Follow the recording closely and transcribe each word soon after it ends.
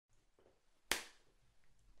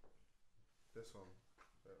This one.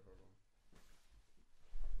 Hold on.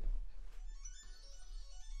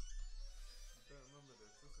 I don't remember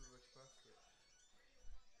this. This is a classic.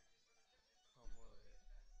 Come on.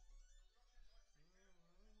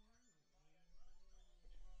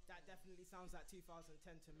 That definitely sounds like 2010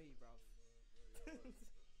 to me, bruv.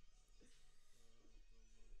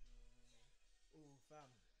 Oh,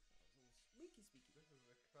 fam. Squeaky. This is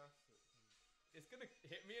a classic. It's gonna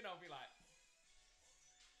hit me and I'll be like,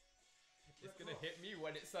 it's gonna hit me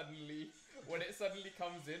when it suddenly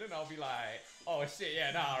comes in and I'll be like, oh shit,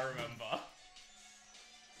 yeah, now I remember.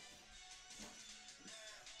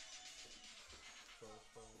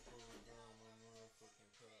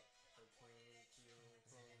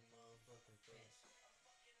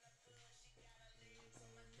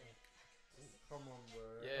 Come on, bro.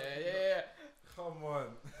 Yeah. Come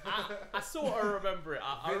on. I sort of remember it.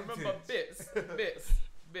 I remember bits.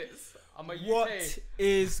 I'm a UK. What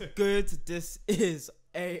is good? This is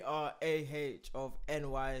ARAH of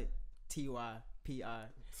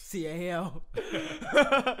NYTYPICAL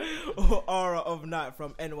or Aura of Night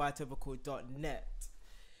from nytypical.net.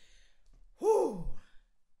 Whew.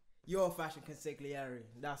 Your fashion consigliere,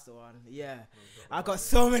 that's the one. Yeah, I got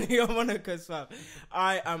so many monikers, fam.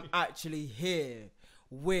 I am actually here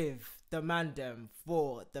with the mandem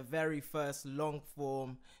for the very first long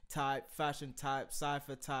form type, fashion type,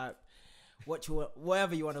 cipher type,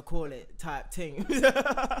 whatever you want to call it, type thing.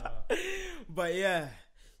 But yeah,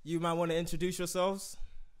 you might want to introduce yourselves.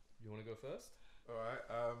 You want to go first? All right.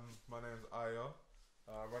 My name's Aya.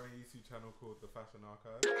 I run a YouTube channel called The Fashion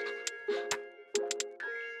Archive.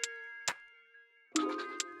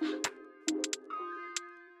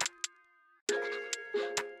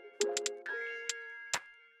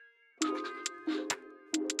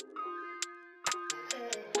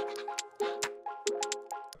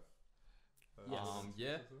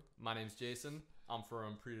 Yeah. My name's Jason. I'm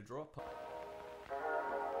from Pre to Drop.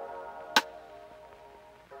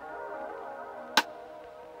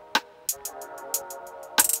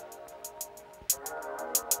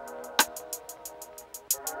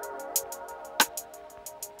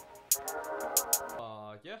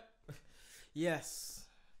 Yeah. Yes,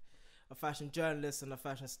 a fashion journalist and a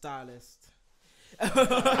fashion stylist. But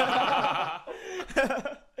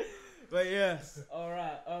yes, all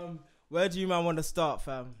right. Where do you man want to start,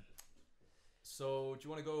 fam? So, do you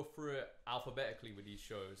want to go through it alphabetically with these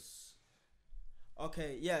shows?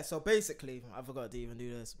 Okay, yeah, so basically, I forgot to even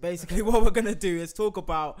do this. Basically, what we're going to do is talk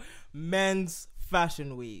about Men's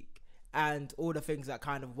Fashion Week and all the things that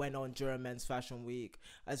kind of went on during Men's Fashion Week,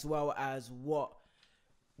 as well as what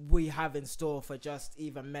we have in store for just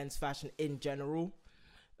even men's fashion in general.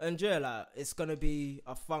 And yeah, like, it's going to be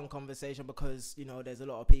a fun conversation because, you know, there's a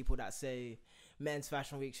lot of people that say Men's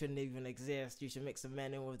Fashion Week shouldn't even exist. You should mix the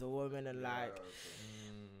men in with the women and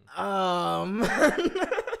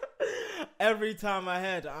every time I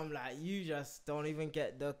heard, I'm like, you just don't even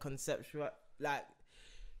get the conceptual, like,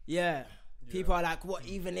 yeah. People are like, what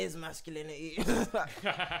even is masculinity?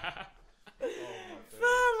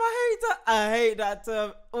 I hate that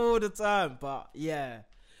term all the time, but yeah.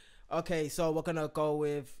 Okay, so we're gonna go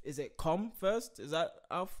with, is it Comme first? Is that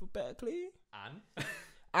alphabetically?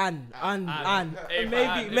 Anne.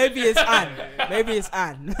 Maybe it's Anne. Maybe it's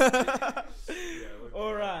Anne.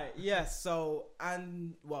 All right. Yes. So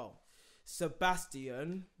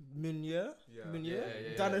Sebastian Meunier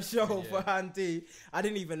done a show for Andy. I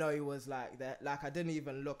didn't even know he was like that. Like, I didn't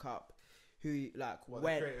even look up who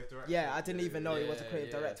when. Yeah, I didn't even know he was a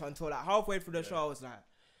creative director until like halfway through the show. I was like,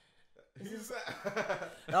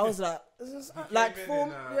 I was like, like for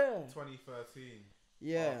 2013.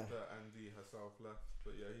 Yeah. After Andy herself left,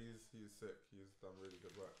 but yeah, he's sick. He's done really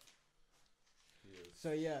good work. He is.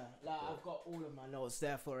 So yeah, like I've got all of my notes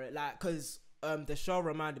there for it, like because the show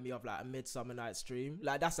reminded me of like a Midsummer Night's Dream.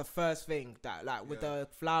 Like that's the first thing that like with the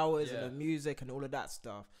flowers and the music and all of that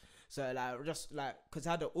stuff. So like just like because it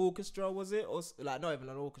had an orchestra, was it, or like not even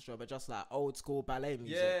an orchestra, but just like old school ballet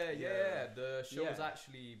music. Yeah. The show was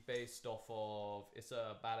actually based off of, it's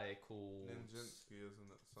a ballet called Nijinsky, isn't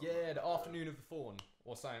it? Yeah, the Afternoon of the Faun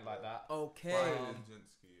or something like that. Okay.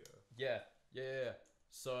 Nijinsky, yeah.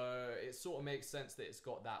 So it sort of makes sense that it's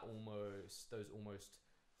got that those almost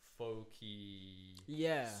folky,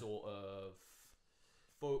 sort of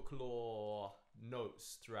folklore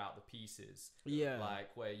notes throughout the pieces. Yeah,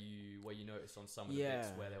 like where you notice on some of the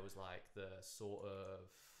bits where there was like the sort of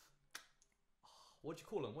what do you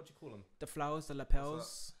call them? The flowers, the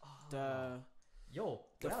lapels, the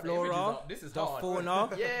flora. This is the hard. Fauna.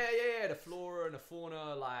 yeah. The flora and the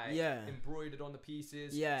fauna, like embroidered on the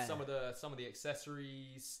pieces. Yeah. Some of the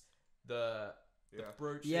accessories, the The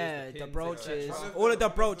brooches, yeah, the the pins, brooches. etc. All of the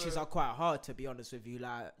brooches are quite hard, to be honest with you.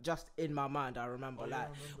 Like, just in my mind, I remember. Are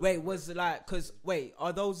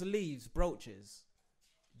those leaves brooches?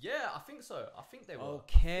 Yeah, I think so. I think they were.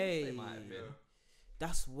 Okay. I think they might have been.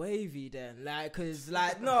 That's wavy then, because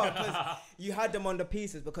you had them on the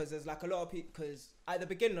pieces, because there's like a lot of people, because at the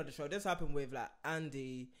beginning of the show, this happened with like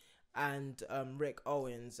Andy and Rick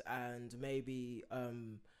Owens and maybe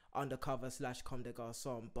Undercover / Comme De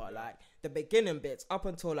Garcon, but like the beginning bits up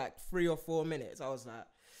until like 3 or 4 minutes, I was like,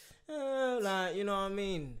 you know what I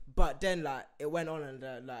mean? But then like it went on,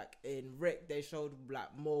 and like in Rick they showed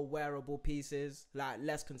like more wearable pieces, like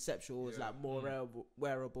less conceptual, like more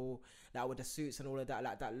wearable, like with the suits and all of that,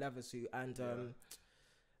 like that leather suit, and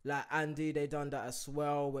like Andy they done that as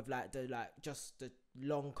well with like the just the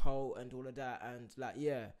long coat and all of that, and like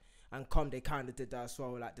and Comme they kind of did that as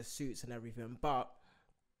well, like the suits and everything. But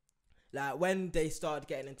like when they started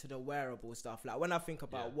getting into the wearable stuff, like when I think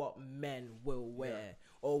about what men will wear,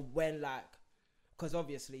 or when like, because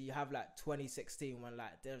obviously you have like 2016 when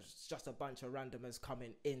like there's just a bunch of randomers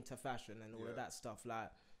coming into fashion and all of that stuff,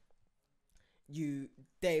 like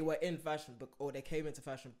they were in fashion, or they came into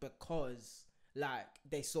fashion because like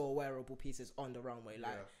they saw wearable pieces on the runway,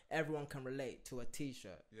 like everyone can relate to a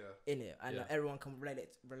t-shirt in it, and everyone can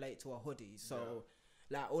relate to a hoodie, so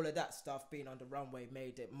like all of that stuff being on the runway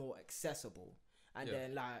made it more accessible. And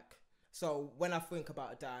then like, so when I think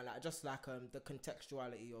about that, like just like the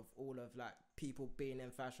contextuality of all of like people being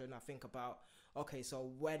in fashion, I think about, okay,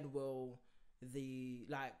 so when will the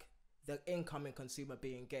incoming consumer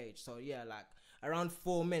be engaged? So like around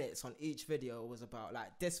 4 minutes on each video was about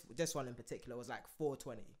like this one in particular was like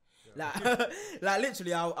 4:20. Like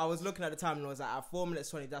literally I was looking at the time and I was like, at 4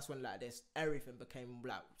 minutes 20, that's when like everything became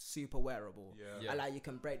like super wearable, and like you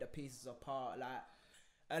can break the pieces apart, like,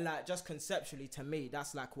 and like just conceptually, to me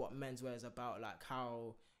that's like what menswear is about, like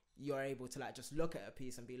how you're able to like just look at a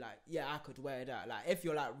piece and be like, I could wear that. Like if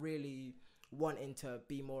you're like really wanting to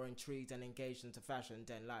be more intrigued and engaged into fashion,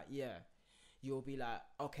 then like you'll be like,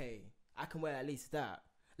 okay, I can wear at least that.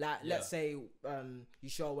 Like, let's say you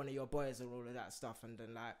show one of your boys and all of that stuff, and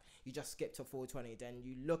then like you just skip to 4:20, then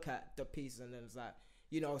you look at the pieces and then it's like,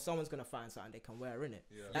 you know, someone's gonna find something they can wear in it.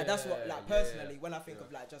 Like that's what, like personally, when I think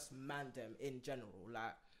of like just mandem in general,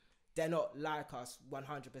 like they're not like us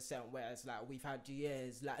 100%, whereas like we've had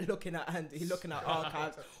years like looking at Andy, looking at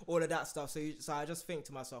archives, all of that stuff. So I just think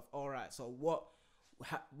to myself, all right, so what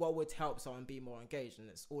would help someone be more engaged? And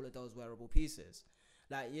it's all of those wearable pieces.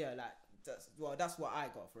 Like that's what I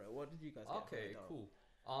got for it. What did you guys get? Okay, cool.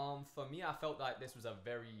 For me, I felt like this was a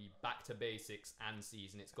very back to basics and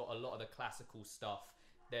season. It's got a lot of the classical stuff.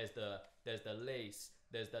 There's the lace,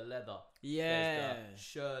 there's the leather, there's the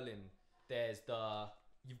shearling,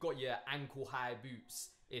 you've got your ankle high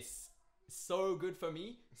boots. It's so good for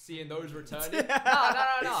me seeing those returning.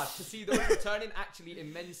 No, to see those returning actually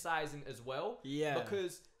in men's sizing as well. Yeah,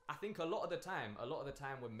 because I think a lot of the time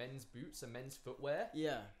with men's boots and men's footwear,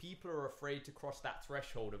 people are afraid to cross that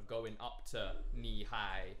threshold of going up to knee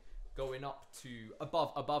high, going up to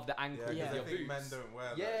above the ankle with your boots. Men don't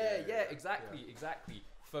wear that. Exactly.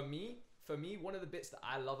 For me, one of the bits that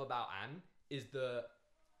I love about Anne is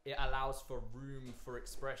it allows for room for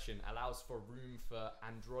expression, allows for room for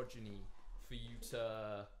androgyny, for you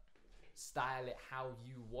to style it how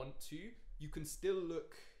you want to. You can still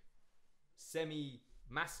look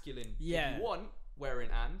semi-masculine if you want wearing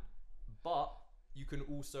Anne, but you can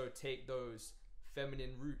also take those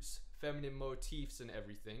feminine roots, feminine motifs and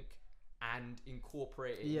everything and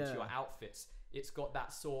incorporate it into your outfits. It's got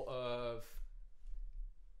that sort of...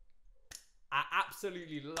 I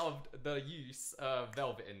absolutely loved the use of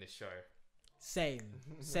velvet in this show. Same.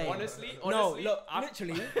 Honestly, no, look,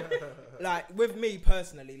 literally, like with me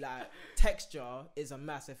personally, like texture is a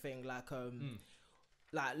massive thing. Like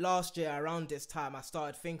last year around this time, I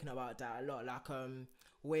started thinking about that a lot. Like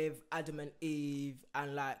with Adam and Eve,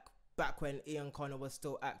 and like back when Ian Connor was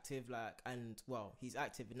still active, he's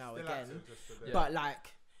active now still again. But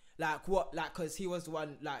cause he was the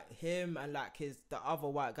one, like him and like the other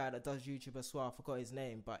white guy that does YouTube as well. I forgot his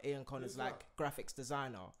name, but Ian Connor's graphics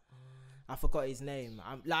designer. I forgot his name.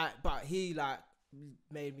 But he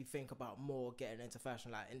made me think about more getting into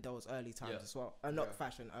fashion, like in those early times as well. Not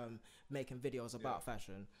fashion, making videos about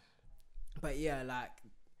fashion. But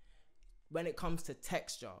when it comes to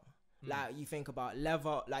texture, like you think about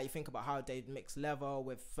leather, like you think about how they mix leather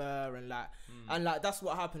with fur and that's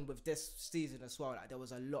what happened with this season as well. Like there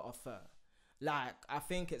was a lot of fur. Like I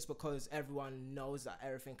think it's because everyone knows that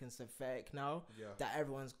everything is synthetic now, that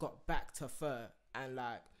everyone's got back to fur, and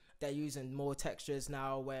they're using more textures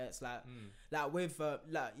now, where it's like with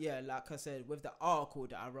like I said, with the article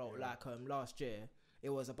that I wrote last year, it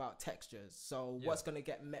was about textures. So what's gonna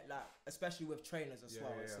get met, like especially with trainers as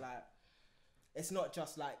well, it's like it's not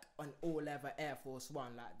just like an all leather Air Force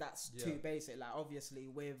One, like that's too basic. Like obviously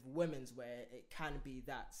with women's wear it can be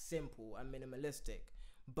that simple and minimalistic,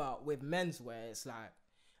 but with menswear it's like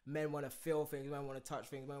men want to feel things, men want to touch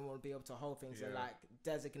things, men want to be able to hold things and like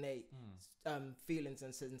designate feelings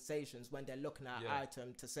and sensations when they're looking at an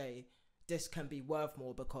item to say this can be worth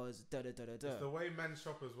more because da da da da da. It's the way men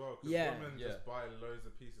shop as well. Because women just buy loads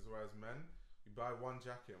of pieces, whereas men, you buy one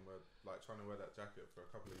jacket and we're like trying to wear that jacket for a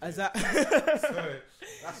couple of years. So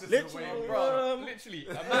that's just literally, the way. Bro, literally,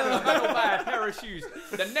 a man will buy a pair of shoes.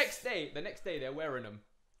 The next day they're wearing them.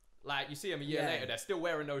 Like you see them a year later, they're still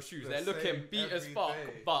wearing those shoes. They're looking beat as fuck,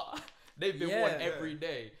 but they've been worn every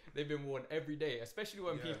day. They've been worn every day, especially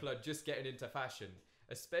when people are just getting into fashion.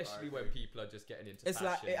 Especially when people are just getting into it's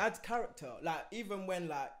fashion. Like it adds character. Like even when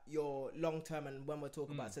like you're long term and when we're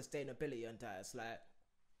talking about sustainability and that, it's like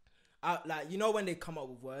like you know when they come up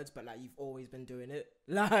with words, but like you've always been doing it.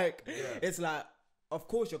 Like it's like of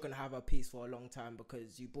course you're gonna have a piece for a long time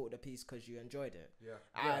because you bought the piece because you enjoyed it.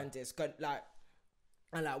 And it's good like.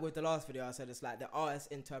 And like with the last video I said, it's like the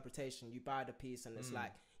artist interpretation. You buy the piece and it's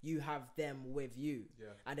like you have them with you,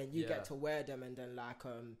 and then you get to wear them, and then like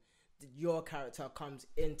your character comes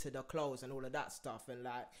into the clothes and all of that stuff, and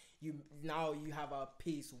like you have a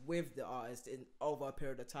piece with the artist in over a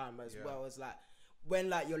period of time, as well as like when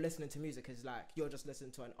like you're listening to music, it's like you're just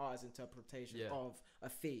listening to an artist's interpretation of a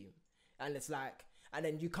theme, and it's like, and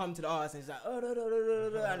then you come to the artist and it's like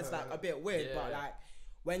and it's like a bit weird, but like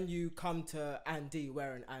when you come to Andy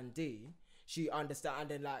wearing Andy, she understands, and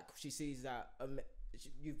then like she sees that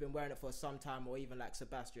you've been wearing it for some time, or even like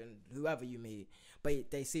Sebastian, whoever you meet,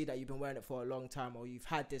 but they see that you've been wearing it for a long time, or you've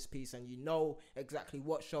had this piece and you know exactly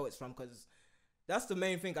what show it's from, because that's the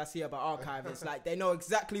main thing I see about archive. It's like they know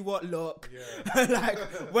exactly what look, like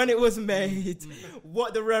when it was made,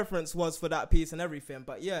 what the reference was for that piece and everything.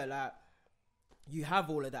 But yeah, like you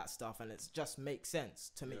have all of that stuff and it just makes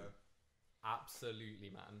sense to me. Absolutely,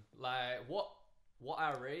 man. Like what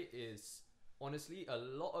I rate is honestly a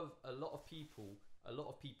lot of people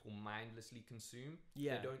mindlessly consume.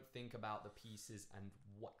 They don't think about the pieces and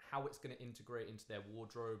how it's going to integrate into their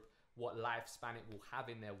wardrobe, what lifespan it will have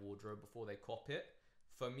in their wardrobe before they cop it.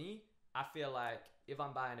 For me, I feel like if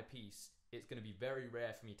I'm buying a piece, it's going to be very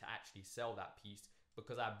rare for me to actually sell that piece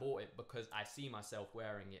because I bought it because I see myself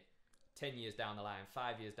wearing it 10 years down the line,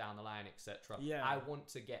 5 years down the line, etc. I want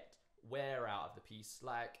to get wear out of the piece.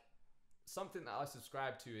 Like something that I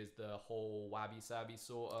subscribe to is the whole wabi sabi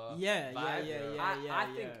sort of vibe.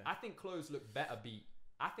 I think clothes look better beat.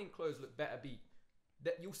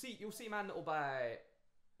 That you'll see man that'll buy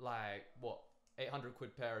like what 800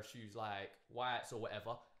 quid pair of shoes, like Whites or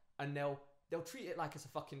whatever, and they'll treat it like it's a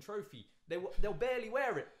fucking trophy. They'll barely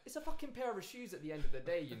wear it. It's a fucking pair of shoes at the end of the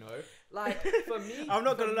day, you know. Like for me, I'm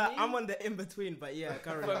not gonna lie, I'm on the in between, but yeah,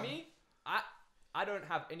 for me, I don't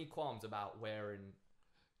have any qualms about wearing.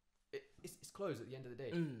 It's clothes at the end of the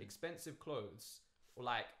day. Expensive clothes or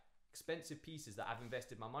like expensive pieces that I've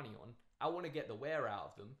invested my money on. I want to get the wear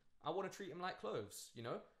out of them. I want to treat them like clothes. You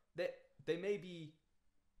know, they may be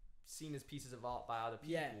seen as pieces of art by other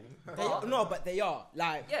people. But they are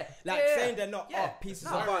saying they're not art pieces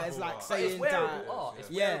of art. It's like saying that art. It's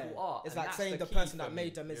wearable art. It's like saying the person that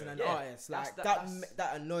made them isn't an artist. Like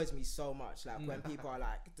that annoys me so much. Like when people are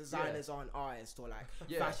like designers aren't artists or like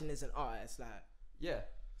fashion isn't artists. Like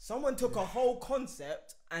someone took a whole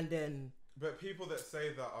concept and then. But people that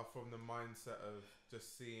say that are from the mindset of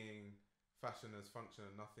just seeing fashion as function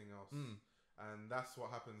and nothing else. And that's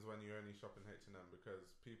what happens when you only shop in H&M, because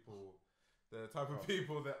the type of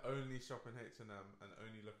people that only shop in H&M and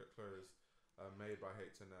only look at clothes made by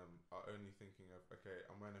H&M are only thinking of, okay,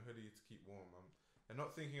 I'm wearing a hoodie to keep warm. They're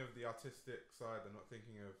not thinking of the artistic side. They're not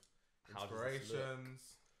thinking of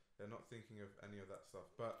inspirations. They're not thinking of any of that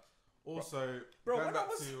stuff. But also,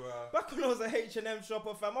 back when I was a H&M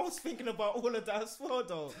shopper, fam, I was thinking about all of that as well,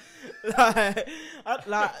 though. I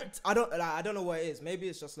don't know what it is. Maybe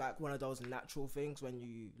it's just like one of those natural things when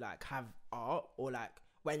you like have art, or like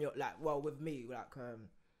when you're like, well, with me, like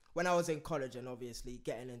when I was in college and obviously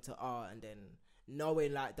getting into art and then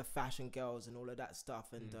knowing like the fashion girls and all of that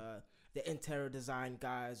stuff and the interior design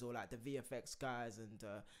guys or like the VFX guys and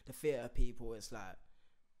the theater people, it's like.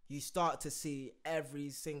 You start to see every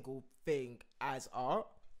single thing as art.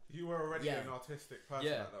 You were already an artistic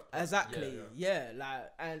person at that point. Exactly.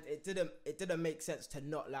 Like, and it didn't make sense to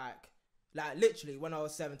not like Like literally, when I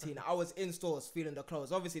was 17, I was in stores feeling the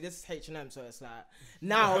clothes. Obviously, this is H&M, so it's like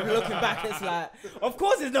now looking back, it's like, of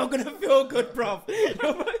course, it's not gonna feel good, bruv.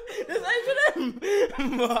 It's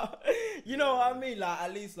H&M, but you know what I mean. Like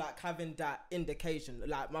at least like having that indication.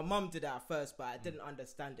 Like my mum did that at first, but I didn't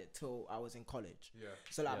understand it till I was in college. Yeah.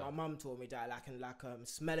 So like my mum taught me that, like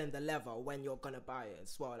smelling the leather when you're gonna buy it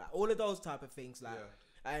as well. Like all of those type of things, like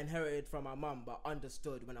I inherited from my mum, but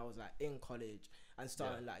understood when I was like in college and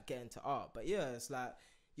starting like getting to art. But yeah, it's like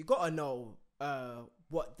you gotta know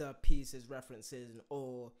what the piece is referencing,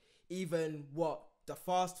 or even what the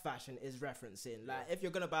fast fashion is referencing. Like if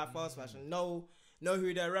you're gonna buy fast fashion, know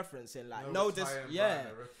who they're referencing. Like know this,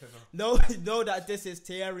 know that this is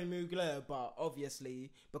Thierry Mugler, but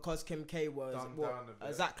obviously because Kim K was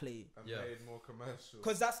exactly made more commercial.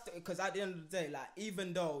 Because at the end of the day, like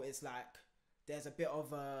even though it's like there's a bit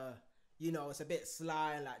of a, you know, it's a bit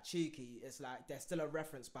sly and like cheeky, it's like there's still a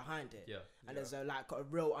reference behind it. Yeah. And there's a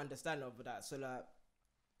real understanding of that. So like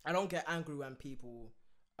I don't get angry when people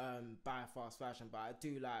buy fast fashion, but I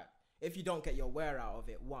do like if you don't get your wear out of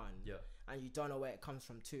it, one. Yeah. And you don't know where it comes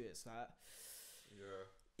from, two. It's like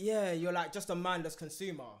yeah, you're like just a mindless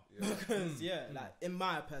consumer. Yeah. Because like in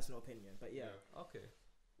my personal opinion. But okay.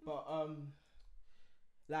 But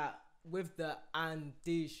like with the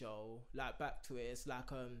Andy show, like back to it, it's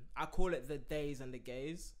like I call it the days and the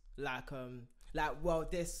gays. Like well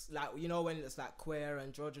this, like, you know, when it's like queer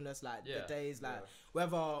androgynous, like the days, like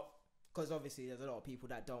whether, because obviously there's a lot of people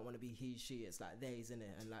that don't want to be he, she, it's like theys in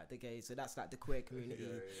it, and like the gays, so that's like the queer community.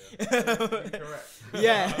 Correct.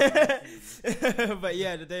 But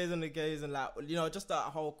yeah, the days and the gays, and like, you know, just that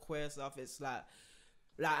whole queer stuff, it's like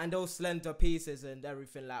and those slender pieces and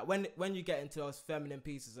everything, like when you get into those feminine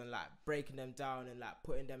pieces and like breaking them down and like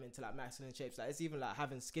putting them into like masculine shapes, like it's even like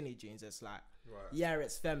having skinny jeans, it's like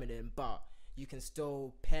it's feminine, but you can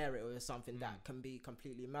still pair it with something that can be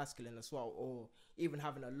completely masculine as well. Or even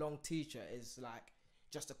having a long t-shirt is like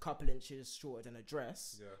just a couple inches shorter than a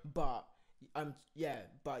dress, but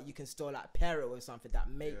you can still like pair it with something that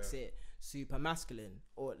makes it super masculine,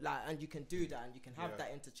 or like, and you can do that, and you can have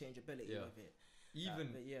that interchangeability with it.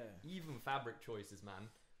 Even fabric choices, man.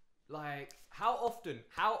 Like how often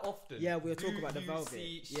we'll talk about the velvet.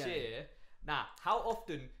 See sheer? How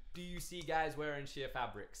often do you see guys wearing sheer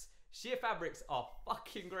fabrics? Sheer fabrics are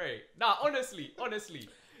fucking great. Honestly,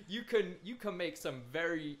 you can make some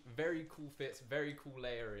very, very cool fits, very cool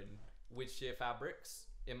layering with sheer fabrics,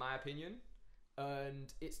 in my opinion.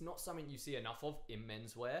 And it's not something you see enough of in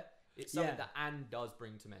menswear. It's something that Anne does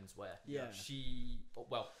bring to menswear. Yeah.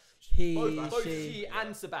 Both she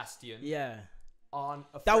and Sebastian. Yeah. Aren't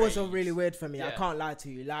afraid. That was really weird for me. Yeah. I can't lie to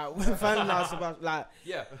you. Like when finding out Sebastian, like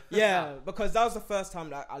because that was the first time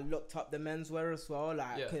like I looked up the menswear as well.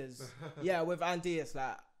 Like because with Andy, it's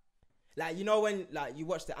like you know when like you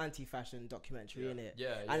watch the anti-fashion documentary in it,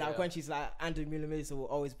 and like when she's like Demeulemeester will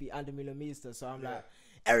always be Demeulemeester. So I'm like,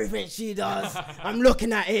 everything she does, I'm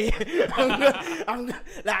looking at it. I'm like,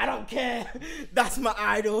 I don't care. That's my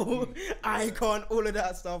idol, icon, all of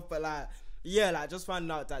that stuff. But like, like just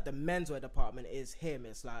finding out that the menswear department is him.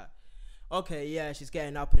 It's like, okay, she's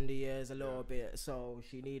getting up in the years a little bit, so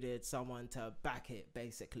she needed someone to back it,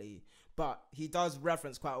 basically. But he does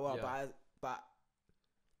reference quite well. But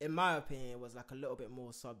in my opinion, it was like a little bit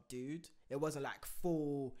more subdued. It wasn't like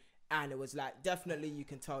full. And it was like, definitely you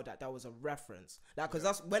can tell that was a reference. Like, because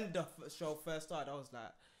that's when the show first started, I was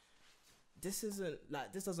like, this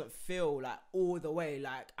doesn't feel like all the way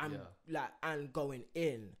like I'm going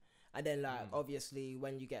in. And then like, obviously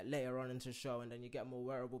when you get later on into the show and then you get more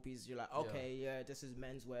wearable pieces, you're like, okay, this is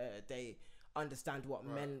menswear. They understand what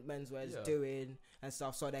menswear is doing and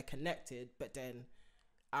stuff. So they're connected. But then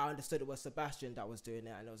I understood it was Sebastian that was doing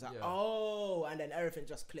it, and it was like, and then everything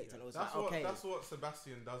just clicked, and it was okay. That's what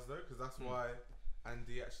Sebastian does though, because that's why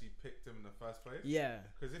Andy actually picked him in the first place. Yeah.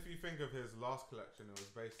 Because if you think of his last collection, it was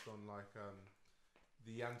based on like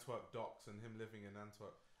the Antwerp docks and him living in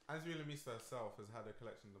Antwerp. Demeulemeester herself has had a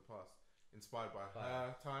collection in the past inspired by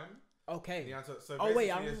her time. Okay. So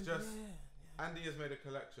Andy has made a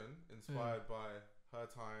collection inspired by her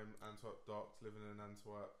time, Antwerp docks, living in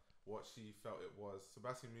Antwerp. What she felt it was.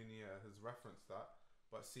 Sebastian Munier has referenced that,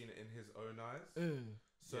 but seen it in his own eyes.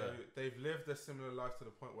 So they've lived a similar life to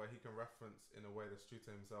the point where he can reference in a way that's true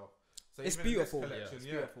to himself. So it's even beautiful. In this collection,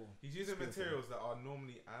 beautiful. He's using materials that are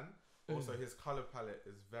normally Anne. Also, his color palette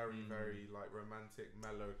is very, very like romantic,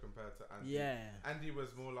 mellow compared to Andy. Yeah. Andy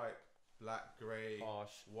was more like black, grey,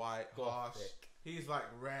 white, harsh. He's like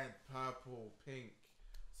red, purple, pink.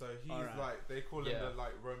 So he's like, they call him the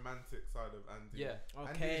like romantic side of Andy. Yeah.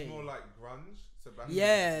 Okay. Andy's more like grunge.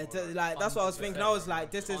 Sebastian like that's what I was thinking. I was like,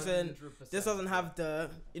 this doesn't have the,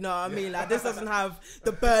 you know what I mean? Like this doesn't have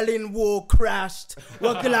the Berlin Wall crashed.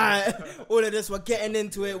 We're like all of this. We're getting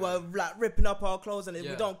into it. We're like ripping up our clothes and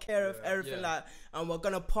we don't care if everything like, and we're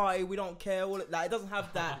gonna party. We don't care. All like it doesn't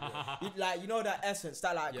have that. Like you know that essence,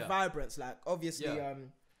 that like vibrance. Like obviously,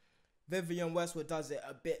 Vivienne Westwood does it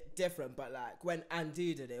a bit different, but like when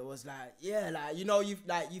Andy did it, it was like like you know you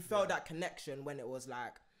felt that connection when it was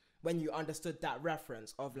like. When you understood that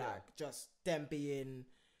reference of like just them being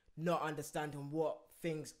not understanding what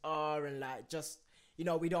things are and like just, you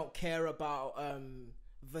know, we don't care about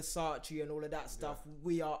Versace and all of that stuff.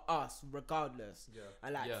 We are us regardless.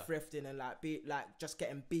 And like thrifting and like just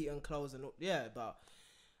getting beaten clothes and but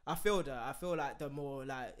I feel like the more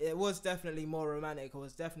like it was definitely more romantic. It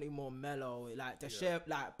was definitely more mellow. Like the sheer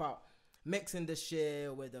like but mixing the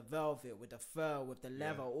sheer with the velvet, with the fur, with the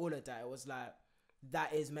leather, all of that. It was like.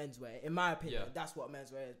 That is menswear, in my opinion. That's what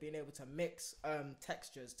menswear is. Being able to mix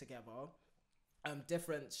textures together,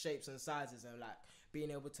 different shapes and sizes, and like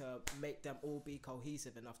being able to make them all be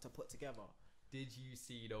cohesive enough to put together. Did you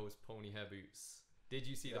see those pony hair boots? Did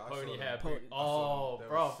you see the pony hair boot? Oh,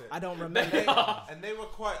 bro, I don't remember. And they were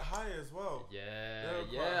quite high as well.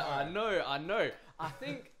 Yeah. I know. I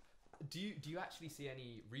think. Do you actually see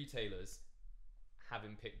any retailers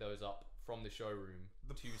having picked those up from the showroom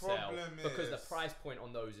to sell? Because the price point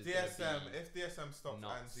on those is DSM. If DSM stocks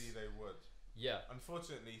nuts. Andy, they would. Yeah.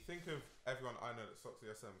 Unfortunately, think of everyone I know that stocks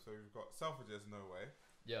DSM. So we've got Selfridges, no way.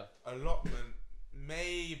 Yeah. Allotment,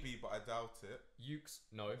 maybe, but I doubt it. Ukes,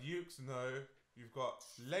 no. You've got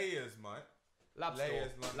Layers, might. Lab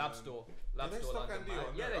store. Do they stock Andy?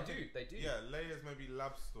 Yeah, they do. Yeah, Layers, maybe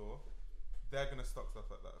Lab store. They're gonna stock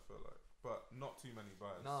stuff like that. I feel like, but not too many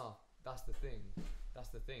buyers. Nah, that's the thing.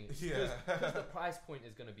 Yeah. Because the price point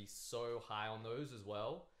is going to be so high on those as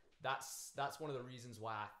well. That's one of the reasons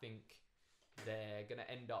why I think they're going to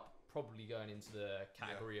end up probably going into the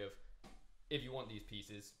category of, if you want these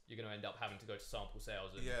pieces, you're going to end up having to go to sample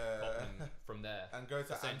sales and pop them from there. And go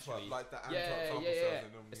to Antwerp, like the Antwerp sample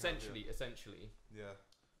sales. Essentially. Yeah.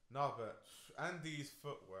 No, but Andy's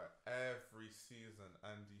footwear, every season,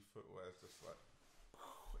 Andy footwear is just like,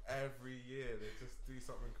 every year they just do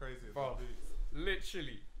something crazy with the boots.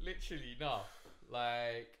 Literally, no.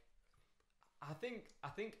 Like, I think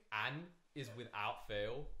Anne is without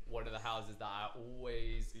fail one of the houses that I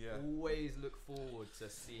always look forward to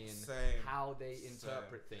seeing how they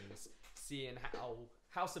interpret things, seeing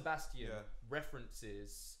how Sebastian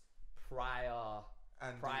references prior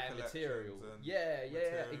material.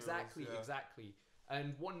 Exactly.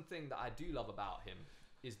 And one thing that I do love about him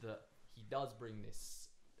is that he does bring this.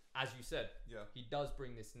 As you said, he does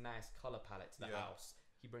bring this nice color palette to the house.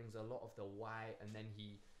 He brings a lot of the white, and then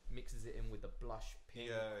he mixes it in with the blush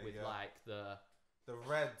pink with like the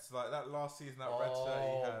reds, like that last season, that red shirt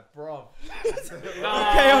he had. Bro.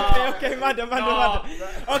 Okay, madam.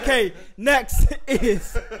 Okay, next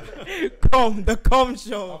is the Com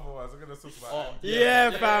Show. Otherwise, we're gonna talk about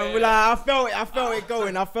fam. Like, I felt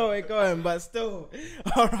it going, but still.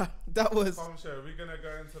 All right, that was. Com Show. Are we gonna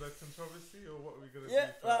go into the controversy, or what are we gonna do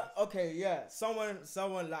first?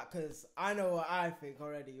 Someone like, cause I know what I think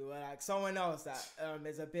already. Like someone else that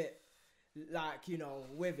is a bit. Like, you know,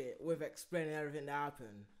 with explaining everything that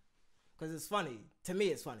happened, because it's funny to me.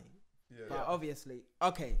 It's funny, but obviously,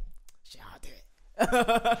 I'll do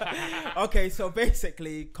it. Okay, so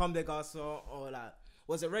basically, Comme De Garcon, or like,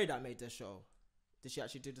 was it Ray that made this show? Did she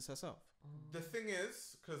actually do this herself? The thing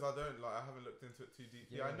is, because I haven't looked into it too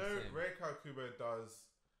deeply. I know Ray Kawakubo does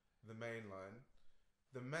the main line.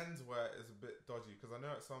 The menswear is a bit dodgy because I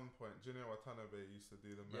know at some point Junior Watanabe used to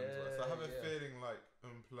do the menswear, so I have a feeling like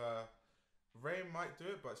Ray might do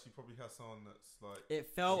it, but she probably has someone that's like. It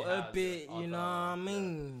felt a bit, you know what I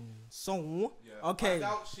mean? So okay. I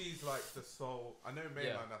doubt she's like the sole. I know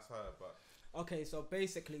mainline that's her, but. Okay, so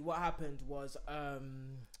basically, what happened was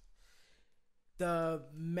the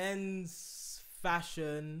men's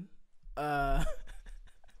fashion, the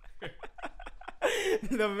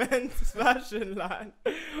men's fashion line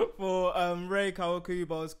for Ray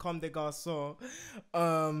Kawakubo's Comme De Garcon.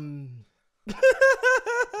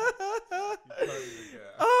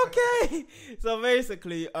 Okay, so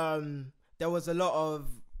basically, there was a lot of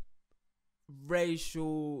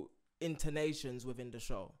racial intonations within the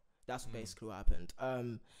show. That's basically what happened.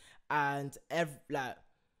 And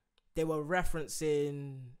they were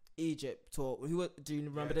referencing Egypt, or do you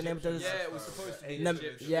remember the name of those? Yeah, it was supposed to be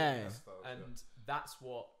Egyptian. Yeah, and that's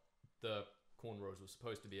what the cornrows was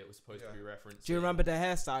supposed to be. It was supposed to be referenced. Do you remember the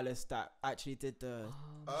hairstylist that actually did the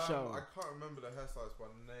show? I can't remember the hairstylist by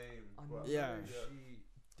name. But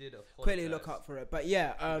she did quickly look up for it, but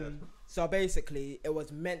so basically it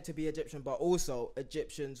was meant to be Egyptian, but also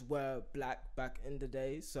Egyptians were black back in the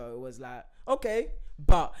day, so it was like, okay,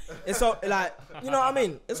 but it's all like, you know what I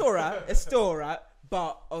mean, it's all right, it's still all right,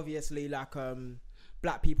 but obviously like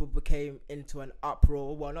black people became into an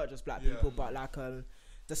uproar, well, not just black people, but like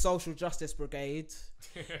the social justice brigade,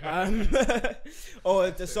 or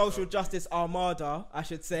the social justice armada, I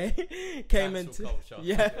should say, came into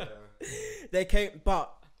they came,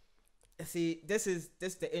 but see, this is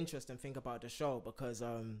the interesting thing about the show, because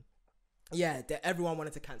everyone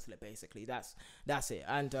wanted to cancel it, basically. That's it.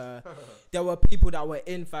 And there were people that were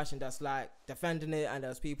in fashion that's like defending it, and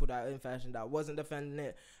there's people that were in fashion that wasn't defending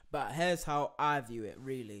it. But here's how I view it,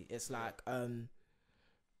 really. It's like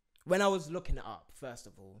when I was looking it up, first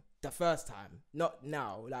of all, the first time, not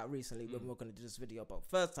now, like recently when we were going to do this video, but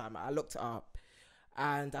first time I looked it up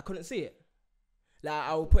and I couldn't see it. Like,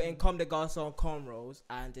 I would put in Comme De Garcon cornrows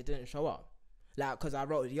and it didn't show up. Like, because I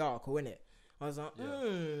wrote the article in it. I was like,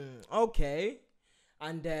 okay.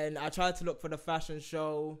 And then I tried to look for the fashion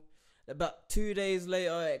show. But 2 days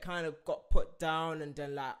later, it kind of got put down. And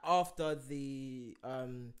then, like, after the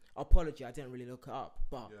apology, I didn't really look it up.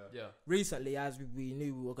 But recently, as we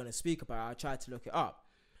knew we were going to speak about it, I tried to look it up.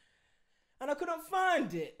 And I couldn't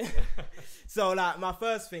find it. So, like, my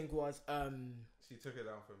first thing was... she took it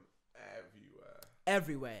down from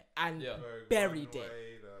everywhere and buried it.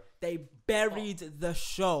 They buried the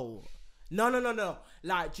show. No.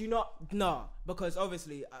 Like, do you not? No, because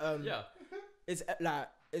obviously, it's like,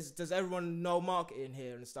 does everyone know marketing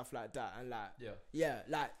here and stuff like that? And like,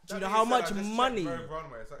 like, do you know how much money?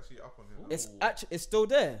 Runway, it's actually up on here. It's still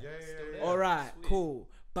there. Yeah. All right,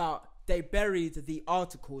 cool. But they buried the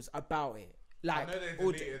articles about it. Like, I know they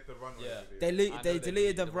deleted the runway video. They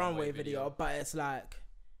deleted the runway video, but it's like,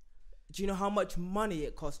 do you know how much money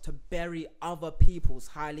it costs to bury other people's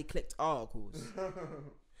highly clicked articles?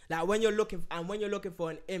 Like, when you're looking for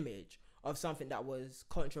an image of something that was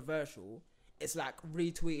controversial, it's like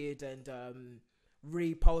retweeted and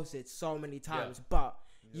reposted so many times, but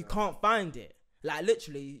you can't find it. Like,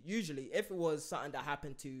 literally, usually, if it was something that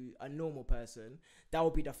happened to a normal person, that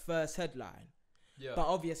would be the first headline. But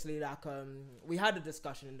obviously, like, we had a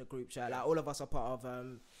discussion in the group chat. Like, all of us are part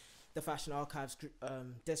of the Fashion Archives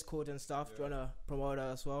Discord and stuff. Do you want to promote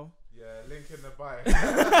that as well? Yeah, link in the bio.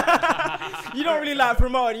 You don't really like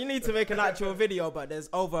promoting. You need to make an actual video, but there's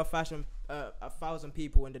over 1,000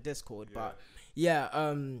 people in the Discord. But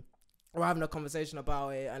we're having a conversation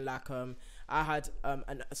about it, and like I had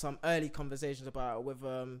some early conversations about it with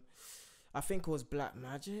I think it was Black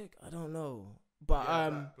Magic. I don't know, but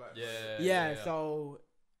Black. So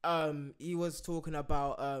he was talking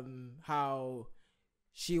about how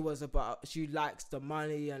she likes the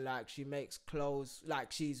money, and like she makes clothes,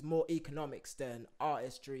 like she's more economics than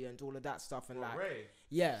artistry and all of that stuff, and like Ray?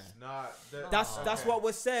 That's what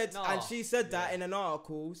was said, and she said that in an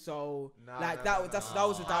article. So that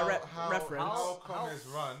was a direct reference. How Comme is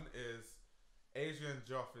run is Adrian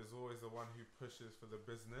Joff is always the one who pushes for the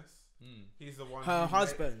business. He's the one. Her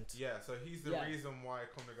husband. So he's the reason why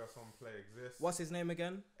Comme De Garcon Play exists. What's his name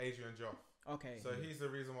again? Adrian Joff. Okay. So he's the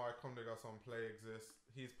reason why Comme De Garcon Play exists.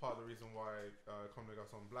 He's part of the reason why Comme De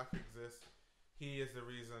Garcon Black exists. He is the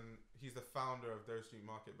reason. He's the founder of Doe Street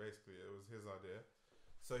Market. Basically, it was his idea.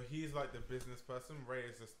 So he's like the business person. Ray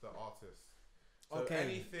is just the artist. So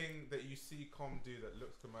anything that you see Comme do that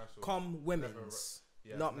looks commercial, Comme women's,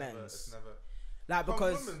 not men's. It's never like,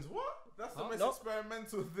 because women's what? That's the most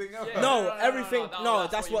experimental thing ever. Everything.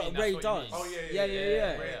 That's what Ray does. Oh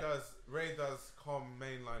yeah. Ray does Comme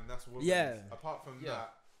mainline. That's women's. Yeah. Apart from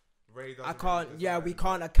that, Ray does. We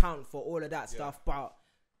can't account for all of that stuff. But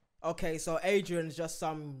okay, so Adrian's just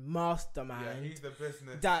some mastermind. Yeah, he's the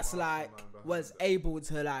business. That's like was able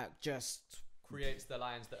to like just creates the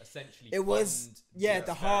lines that essentially it was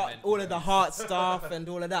the heart, all of the heart stuff and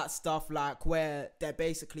all of that stuff, like where they're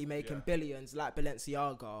basically making billions, like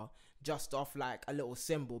Balenciaga, just off like a little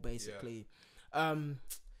symbol, basically.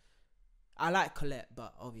 I like Colette,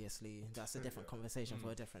 but obviously that's a different conversation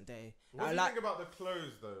for a different day. What do you think about the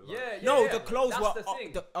clothes, though? Like, the clothes were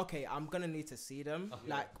okay. I'm gonna need to see them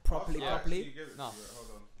properly. No. Hold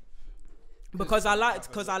on. Because I liked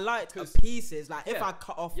pieces. Like if I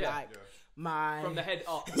cut off my from the head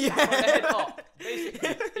up, from the head up.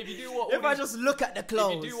 Basically, if you do what I just look at the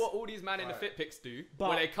clothes, if you do what all these men in the fit pics do,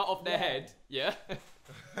 where they cut off their head,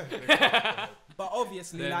 but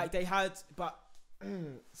obviously, like they had, but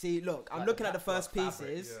See, look, I'm Like looking the at the first patchwork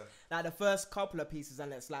fabric, pieces, like the first couple of pieces,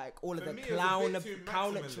 and it's like all of For the me, it was a bit too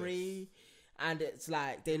countertree, and it's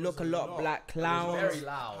like they It look a was a lot lot. black It was clowns. very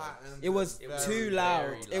loud. Patterns, It was very, too loud.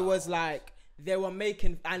 very It was loud. like they were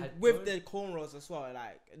making, and I with don't- the cornrows as well.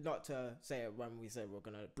 Like, not to say it when we said we're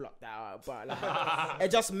gonna block that out, but like,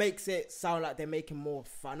 it just makes it sound like they're making more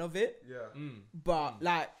fun of it. Yeah. But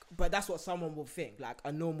but that's what someone will think. Like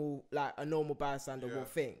a normal bystander will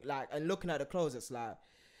think. Like, and looking at the clothes, it's like,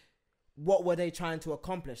 what were they trying to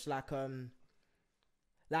accomplish? Like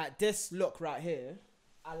this look right here,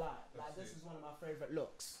 I like. Like, this is one of my favorite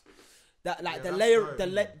looks. That like the layer,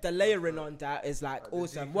 the layering on that is like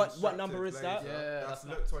awesome. What number is that? Yeah, that's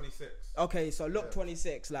look 26. Okay, so look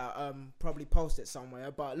 26, like probably post it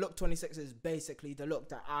somewhere. But look 26 is basically the look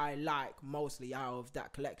that I like mostly out of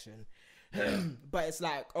that collection. But it's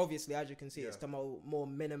like, obviously, as you can see, it's the more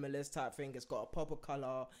minimalist type thing. It's got a pop of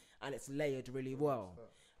color and it's layered really well.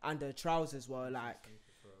 And the trousers were like,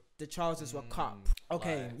 the trousers were cut.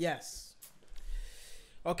 Okay, yes.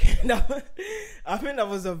 Okay, now I think that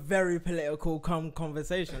was a very political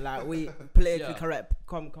conversation. Like, we politically correct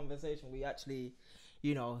conversation. We actually,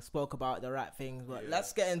 spoke about the right things. But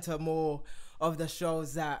let's get into more of the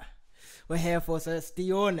shows that we're here for. So it's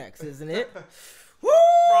Dior next, isn't it? Woo!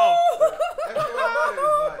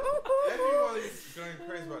 Everybody's going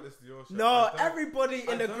crazy about this Dior show. No, everybody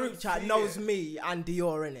in the group chat knows me and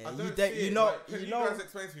Dior in it. Can you guys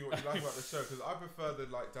explain to me what you like about the show? Because I prefer the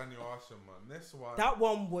Daniel Arsham one. This one, that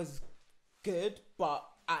one was good, but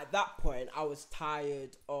at that point I was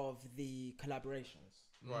tired of the collaborations.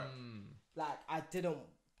 Right. Like, I didn't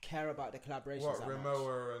care about the collaborations. What, that much.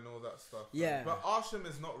 Rimowa and all that stuff. Yeah. But Arsham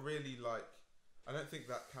is not really like, I don't think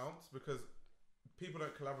that counts because people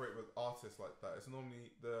don't collaborate with artists like that. It's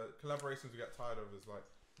normally the collaborations we get tired of is like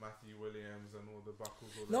Matthew Williams and all the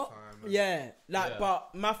buckles all the time. But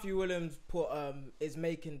Matthew Williams is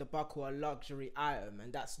making the buckle a luxury item,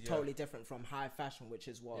 and that's totally different from high fashion, which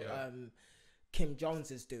is what Kim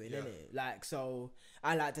Jones is doing, isn't it? Like, so,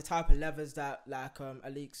 and like the type of leathers that like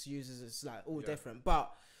Alix uses is like all different.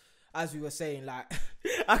 But as we were saying, like,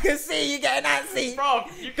 I can see you getting that seat. Bro,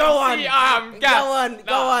 you go can on. See I'm gassed. Go on.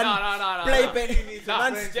 No. Beyblade.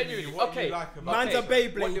 Man's genuinely okay. Man's a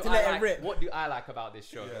Beyblade to let it rip. What do I like about this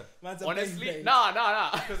show? Man's a Honestly, Beyblade.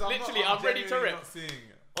 no. Literally, I'm ready to rip. Not seeing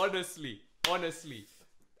it. Honestly,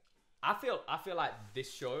 I feel like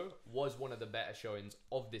this show was one of the better showings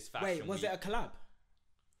of this fashion week. Wait, was it a collab?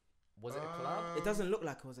 Was it a collab? It doesn't look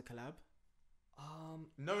like it was a collab.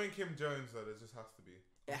 Knowing Kim Jones though, there just has to be.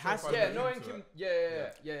 It has to. Yeah, knowing Kim.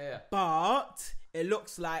 Yeah. But it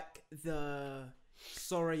looks like the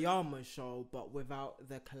Sorayama show, but without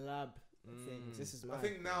the collab things. This is. I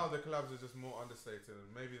think now the collabs are just more understated,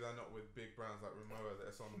 and maybe they're not with big brands like Rimowa that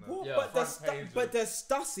it's on the but the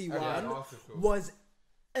Stussy one was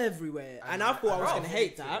everywhere, and I thought I was gonna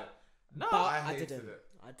hate that. No, but I didn't. It.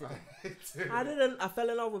 I didn't. I fell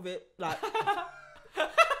in love with it. Like,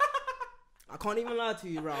 I can't even lie to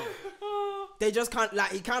you, bro. They just can't,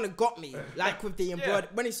 like, he kind of got me, like, with the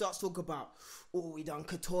embroidery. When he starts talking about, we done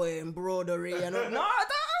couture embroidery and all, no,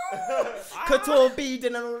 couture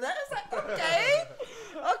beading and all that. It's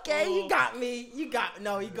like, okay, you got me. He got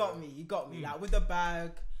me. Like, with the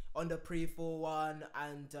bag on the pre-fall one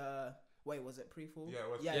and, wait, was it pre-fall?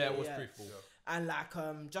 Yeah, it was pre-fall. Yeah. And like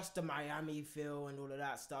just the Miami feel and all of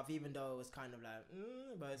that stuff, even though it was kind of like,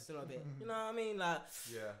 but it's still a bit, you know what I mean? Like,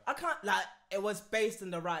 I can't, like, it was based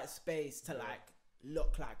in the right space to like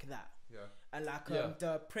look like that. Yeah. And like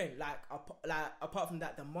the print, like apart from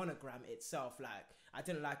that, the monogram itself, like, I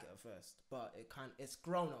didn't like it at first, but it's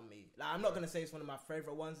grown on me. Like, I'm not gonna say it's one of my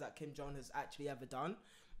favorite ones that Kim Jong has actually ever done,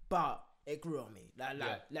 but it grew on me.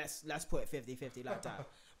 Like let's put it 50-50 like that.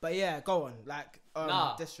 But yeah, go on. Like,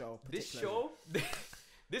 this show.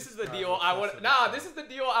 This is the Dior I want. This is the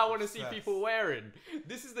Dior I want to see people wearing.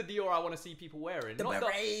 This is the Dior I want to see people wearing. The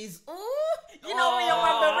berets. Ooh, you know me on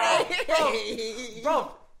my beret.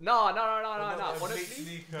 Bro. No. Honestly,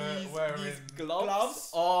 these gloves.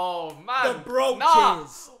 Oh man. The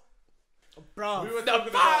brooches. Bro. The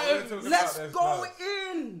buttons. Let's go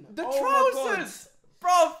in. The trousers.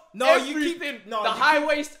 Bro, no, everything. The high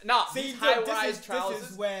waist. No, see, high-rise trousers. This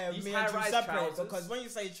is where me and you separate, because when you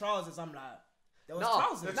say trousers, I'm like, there was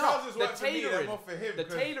trousers. The trousers weren't for me, they're more for him. The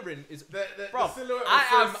tailoring is, bro. I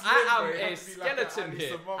am a skeleton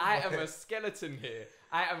here.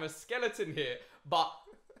 I am a skeleton here. But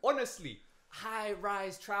honestly,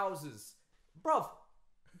 high-rise trousers, bro.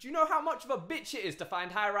 Do you know how much of a bitch it is to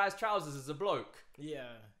find high-rise trousers as a bloke? Yeah.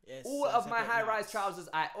 All of my high-rise trousers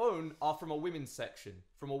I own are from a women's section,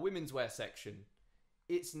 from a women's wear section.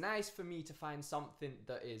 it's nice for me to find something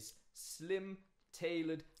that is slim,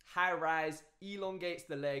 tailored, high rise, elongates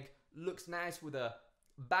the leg, looks nice with a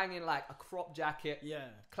banging like a crop jacket. Yeah.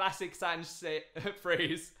 Classic Sanj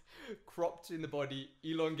phrase. Cropped in the body,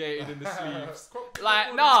 elongated in the sleeves.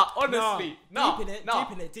 Like, nah, honestly. Deep in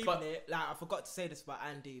it. Like, I forgot to say this about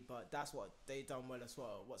Andy, but that's what they done well as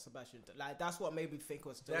well. What Sebastian did. Like, that's what made me think it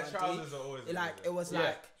was their trousers are always like, it was yeah.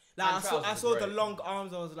 like I saw the long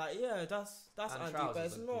arms. I was like, yeah, that's and Andy, but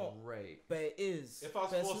it's not. Great. But it is. If I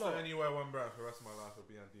was forced to only wear one brand for the rest of my life, it would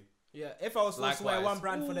be Andy. Yeah, if I was forced to wear one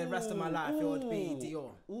brand for the rest of my life, it would be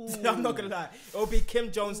Dior. I'm not gonna lie. It will be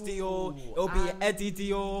Kim Jones Dior. It will be Eddie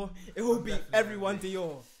Dior. It will be everyone Andy.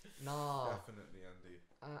 Dior. Nah. Definitely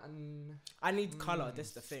Andy. I need colour. This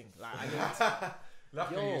is the thing. Like, I need.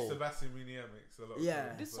 Luckily, Sebastian Munier makes a lot of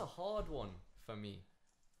sense. This is a hard one for me.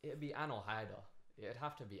 It'd be Ann or Haider. It'd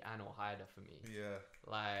have to be Ann or Haider for me. Yeah.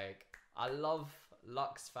 Like, I love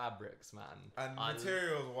luxe fabrics, man. And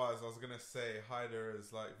materials wise, I was gonna say Haider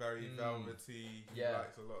is like very velvety. He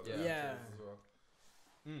likes a lot of the materials as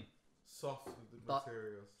well. Soft with the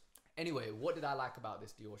materials. Anyway, what did I like about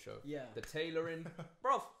this Dior show? Yeah. The tailoring.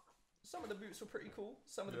 Bruv, some of the boots were pretty cool.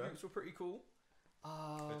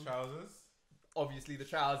 The trousers. Obviously the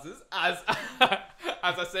trousers, as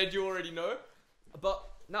I said, you already know. But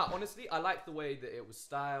no, honestly, I like the way that it was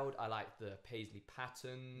styled. I like the paisley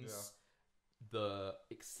patterns. Yeah. The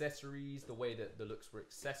accessories, the way that the looks were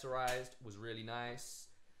accessorized was really nice.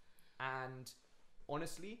 And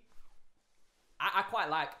honestly, I quite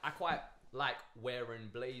like wearing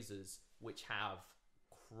blazers which have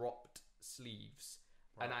cropped sleeves.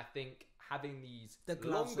 Right. And I think having these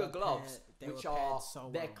longer gloves, which are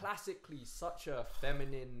they're classically such a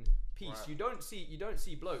feminine piece. Right. You don't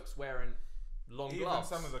see blokes wearing long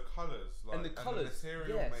gloves. Even some of the colours, like, and the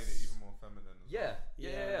material made it even more feminine.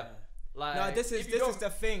 Yeah. Like, no, this is the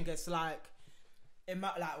thing. It's like,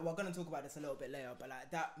 like we're gonna talk about this a little bit later, but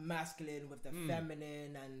like that masculine with the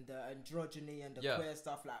feminine and the androgyny and the queer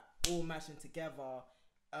stuff, like all mashing together.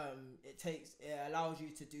 It allows you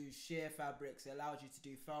to do sheer fabrics. It allows you to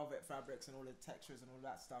do velvet fabrics and all the textures and all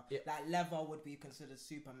that stuff. Like leather would be considered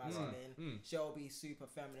super masculine. Shell be super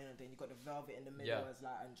feminine, and then you got the velvet in the middle as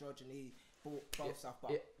like androgyny. Both stuff,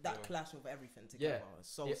 but that clash of everything together is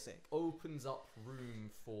so sick. Opens up room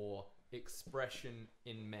for expression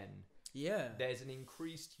in men. Yeah, there's an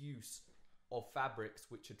increased use of fabrics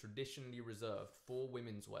which are traditionally reserved for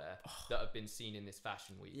women's wear that have been seen in this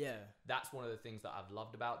fashion week. Yeah, that's one of the things that I've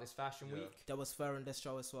loved about this fashion week. There was fur in this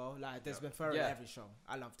show as well. Like, there's been fur in every show.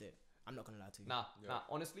 I loved it. I'm not gonna lie to you. Nah.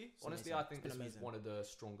 Honestly, I think this was one of the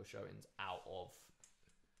stronger showings out of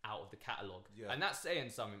the catalogue. And that's saying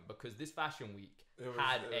something, because this fashion week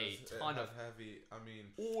had a ton of heavy, I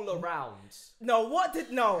mean, all around.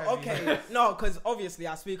 Because obviously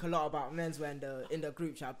I speak a lot about menswear in the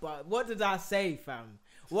group chat, but what did I say, fam?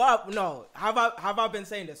 Have I been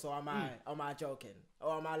saying this, or am I joking,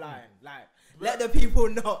 or am I lying? Like, let the people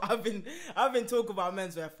know I've been talking about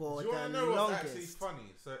menswear for the longest. Do you want to know what's actually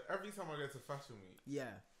funny? So every time I go to fashion week,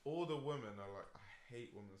 all the women are like, I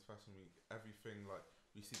hate women's fashion week. Everything, like,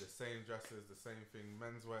 we see the same dresses, the same thing.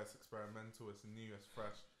 Menswear is experimental, it's new, it's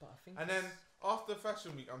fresh. But I think then after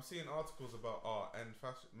fashion week, I'm seeing articles about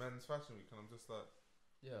men's fashion week, and I'm just like,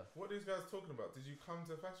 what are these guys talking about? Did you come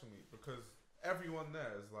to fashion week? Because everyone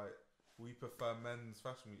there is like, we prefer men's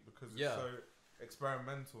fashion week because it's so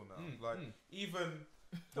experimental now. Even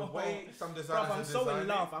the way some designers are designing. I'm so in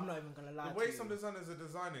love, I'm not even gonna lie. The way some designers are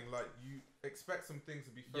designing, like, you expect some things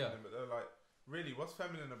to be feminine, but they're like, really, what's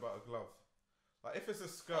feminine about a glove? Like, if it's a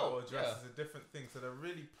skirt or a dress, it's a different thing. So they're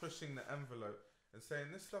really pushing the envelope and saying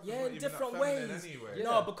this stuff is not even different that feminine ways. Anyway.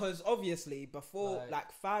 No, because obviously before,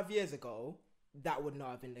 like 5 years ago, that would not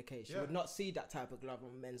have been the case. You would not see that type of glove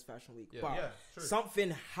on Men's Fashion Week. But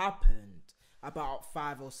something happened about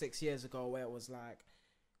 5 or 6 years ago where it was like,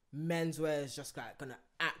 menswear is just like gonna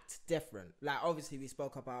act different. Like, obviously we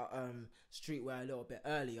spoke about streetwear a little bit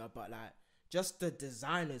earlier, but like, just the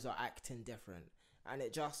designers are acting different, and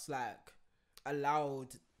it just like allowed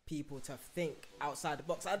people to think outside the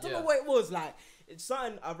box. I don't know what it was, like it's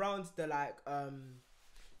something around the like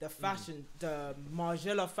the fashion, the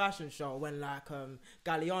Margiela fashion show when like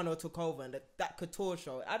Galliano took over, and that couture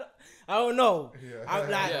show. I don't know.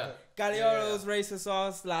 I'm like Galliano's racist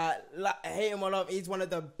sauce. Like I hate him all up. He's one of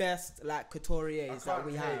the best like couturiers that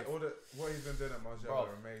we have. What he's been doing at Margiela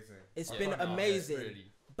are amazing. It's been amazing. Really.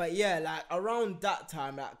 But yeah, like around that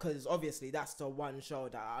time, like, because obviously that's the one show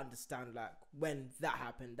that I understand. Like when that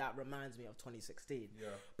happened, that reminds me of 2016. Yeah.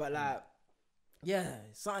 But like Yeah,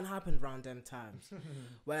 something happened around them times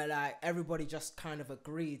where like everybody just kind of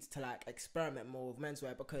agreed to like experiment more with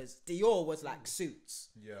menswear because Dior was like suits,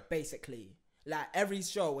 basically. Like every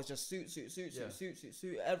show was just suit.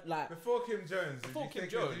 Like before Kim Jones,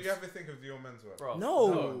 did you ever think of Dior menswear? Bro,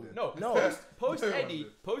 no. Post Eddie,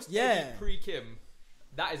 pre Kim,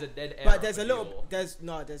 that is a dead era. But there's a little,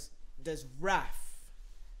 there's Raf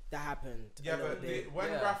that happened. Yeah, but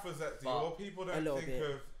when Raf was at Dior, people don't think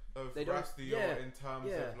of Raf Dior in terms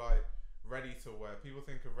of like ready to wear. People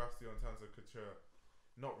think of Raf Dior in terms of couture,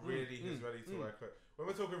 not really his ready to wear clothes. When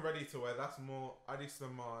we're talking ready to wear, that's more Adi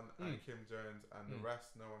Saman and Kim Jones, and the rest,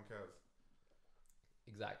 no one cares.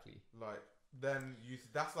 Exactly. Like then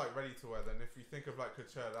that's like ready to wear. Then if you think of like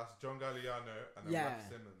couture, that's John Galliano and then Raf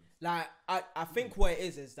Simons. Like I think what it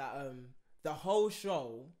is that the whole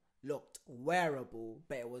show looked wearable,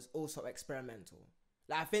 but it was also experimental.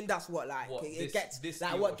 Like I think that's what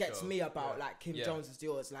what gets me about like Kim Jones's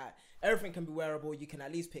Dior's. Like everything can be wearable. You can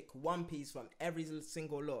at least pick one piece from every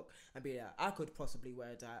single look and be like, I could possibly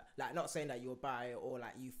wear that. Like not saying that you'll buy it or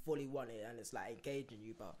like you fully want it and it's like engaging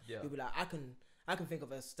you, but you'll be like, I can think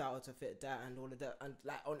of a style to fit that and all of that and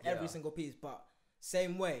like on every single piece. But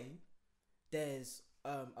same way, there's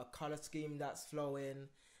a color scheme that's flowing.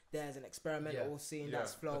 There's an experimental scene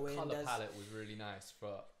that's flowing. The colour palette was really nice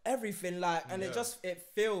for everything, like, and it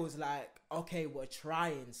feels like, okay, we're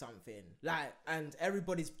trying something, like, and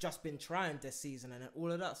everybody's just been trying this season and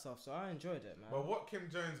all of that stuff. So I enjoyed it, man. Well, what Kim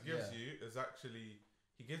Jones gives you is actually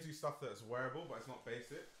he gives you stuff that's wearable, but it's not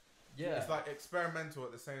basic. Yeah, it's like experimental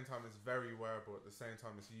at the same time. It's very wearable at the same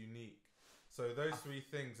time. It's unique. So those three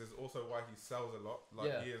things is also why he sells a lot.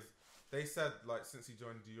 Like he is. They said like since he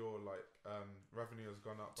joined Dior, like revenue has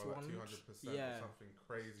gone up by like 200% or something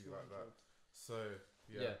crazy like that. So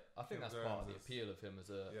I think that's part of the appeal of him as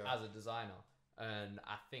a designer, and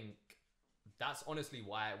I think that's honestly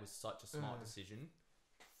why it was such a smart decision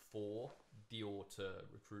for Dior to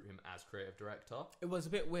recruit him as creative director. It was a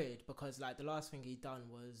bit weird because like the last thing he done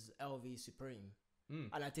was LV Supreme.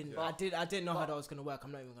 And I didn't know how that was gonna work.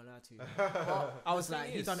 I'm not even gonna lie to you. I was like,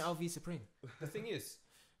 he's done LV Supreme. The thing is,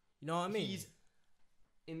 you know what I mean? He's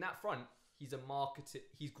in that front. He's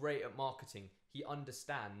He's great at marketing. He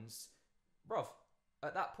understands, bruv.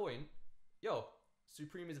 At that point,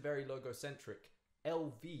 Supreme is very logo centric.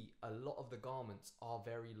 LV, a lot of the garments are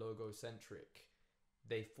very logo centric.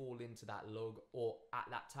 They fall into that logo, or at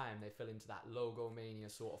that time they fell into that logo mania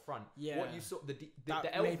sort of front. Yeah. What you saw, the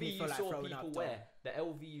LV you saw people wear, the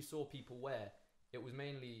LV you saw people wear. It was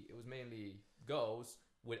mainly girls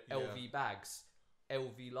with LV bags.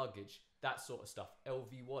 LV luggage, that sort of stuff,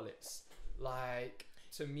 LV wallets. Like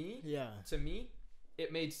to me,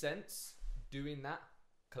 it made sense doing that,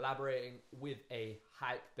 collaborating with a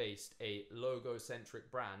hype-based, a logo-centric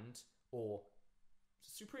brand. Or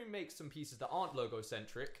Supreme makes some pieces that aren't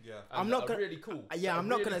logo-centric. Yeah, I'm not gonna, really cool. I'm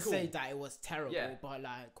not gonna say that it was terrible, but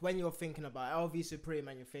like when you're thinking about LV Supreme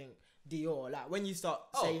and you think Dior, like when you start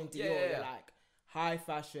saying Dior, you're like high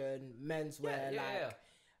fashion, menswear,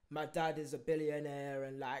 my dad is a billionaire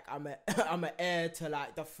and like I'm an heir to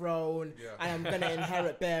like the throne and I'm gonna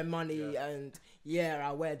inherit bare money and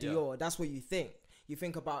I wear Dior. That's what you think. You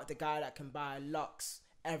think about the guy that can buy Lux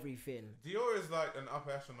everything. Dior is like an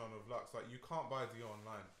upper echelon of Lux. Like you can't buy Dior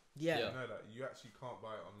online. Yeah. You know that you actually can't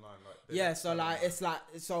buy it online. Like so like it's like,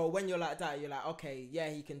 so when you're like that, you're like, okay,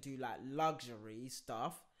 he can do like luxury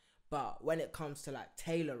stuff, but when it comes to like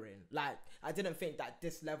tailoring, like I didn't think that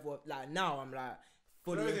this level of like, now I'm like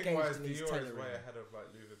fully engaged in these tailoring. Dior is way ahead of like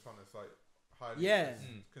Louis Vuitton. It's like highly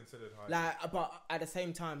considered high. Like, but at the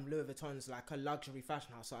same time, Louis Vuitton's like a luxury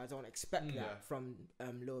fashion house, so I don't expect that from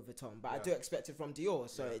Louis Vuitton, but I do expect it from Dior.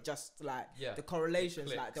 So it just like the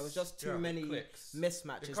correlations, like there was just too many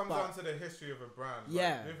mismatches. It comes down to the history of a brand.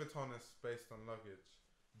 Like, Louis Vuitton is based on luggage.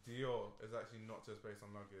 Dior is actually not just based on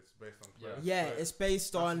luggage; it's based on clothes. Yeah, so it's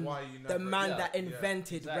based on the man that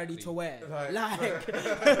invented ready to wear.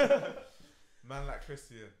 Man like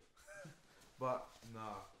Christian. But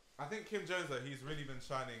nah, I think Kim Jones though, he's really been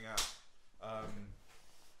shining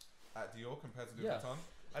at Dior compared to Louis Vuitton.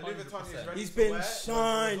 At Louis Vuitton, he's been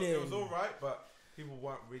shining. It was all right, but people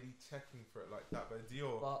weren't really checking for it like that. But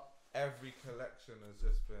Dior, every collection has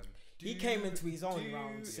just been. He came into his own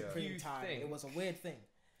around Supreme time. It was a weird thing.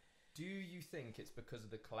 Do you think it's because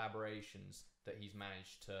of the collaborations that he's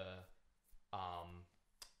managed to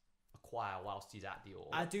acquire whilst he's at Dior?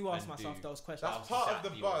 I do ask myself those questions. That's part of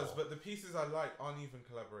the buzz, but the pieces I like aren't even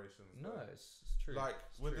collaborations. No, it's true. Like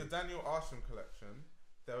with the Daniel Arsham collection,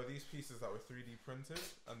 there were these pieces that were 3D printed,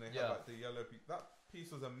 and they had like the yellow piece. That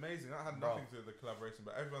piece was amazing. That had nothing to do with the collaboration,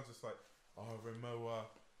 but everyone's just like, oh, Rimowa,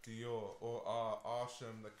 Dior or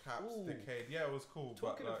Arsham, the caps, decayed. Yeah, it was cool.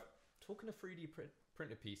 Talking of 3D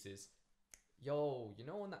printed pieces, yo, you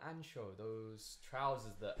know on the Anne show, those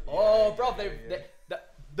trousers that one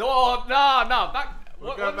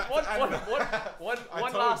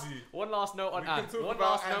last note on Anne. One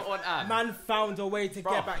last note on Anne. Man found a way to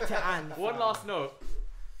get back to Anne. One last note.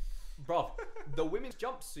 Bro, the women's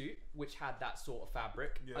jumpsuit, which had that sort of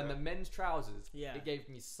fabric, and the men's trousers, it gave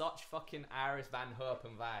me such fucking Iris Van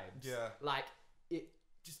Herpen vibes. Yeah. Like, it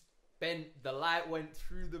just bent, the light went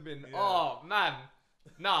through them in, oh, man.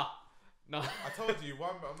 Nah. I told you,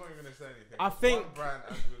 I'm not even going to say anything. I think... One brand,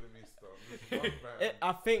 Demeulemeester.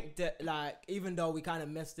 I think that, like, even though we kind of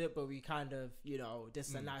missed it, but we kind of, you know, this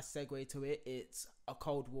is a nice segue to it, it's a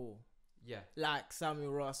Cold War. Yeah. Like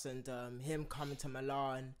Samuel Ross and him coming to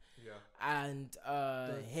Milan. Yeah. And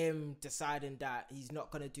him deciding that he's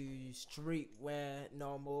not gonna do streetwear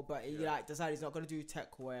no more, but he like decided he's not gonna do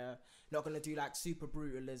tech wear, not gonna do like super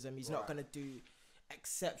brutalism. He's not gonna do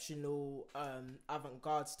exceptional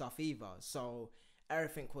avant-garde stuff either. So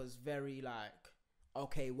everything was very like,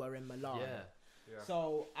 okay, we're in Milan. Yeah.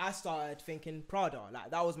 So I started thinking Prada.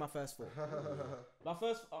 Like that was my first thought. my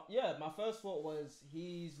first thought was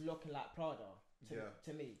he's looking like Prada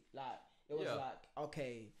to me. Like it was like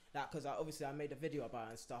okay. Like, because obviously I made a video about it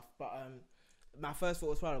and stuff, but my first thought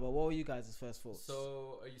was Prada. But what were you guys' first thoughts?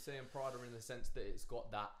 So, are you saying Prada in the sense that it's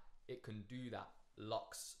got that, it can do that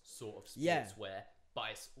luxe sort of sportswear,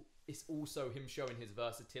 but it's also him showing his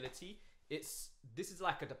versatility. This is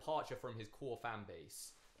like a departure from his core fan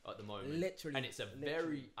base at the moment, literally, and it's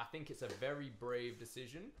I think it's a very brave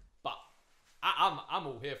decision. But I'm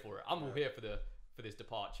all here for it. I'm all here for this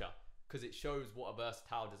departure because it shows what a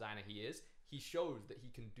versatile designer he is. He shows that he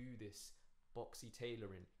can do this boxy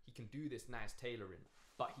tailoring. He can do this nice tailoring.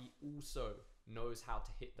 But he also knows how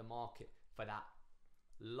to hit the market for that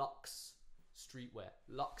luxe streetwear,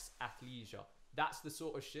 luxe athleisure. That's the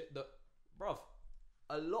sort of shit that, bruv,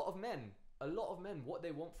 a lot of men, what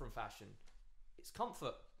they want from fashion, it's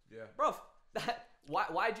comfort. Yeah. Bruv,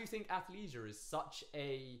 why do you think athleisure is such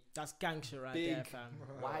a... That's gangster right there, fam.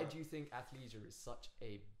 Why do you think athleisure is such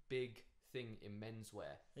a big thing in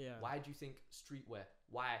menswear? Yeah. Why do you think streetwear,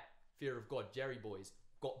 why Fear of God, Jerry Boys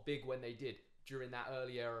got big when they did during that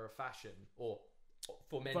early era of fashion, or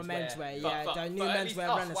for menswear? For menswear, the new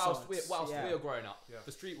menswear renaissance. Whilst we were growing up,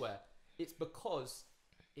 for streetwear, it's because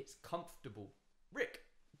it's comfortable.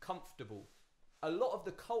 Comfortable. A lot of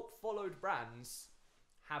the cult followed brands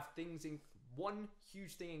have one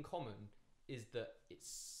huge thing in common is that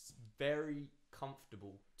it's very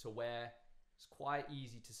comfortable to wear. It's quite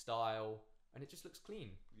easy to style, and it just looks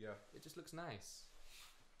clean. Yeah, it just looks nice.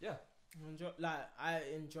 Yeah, I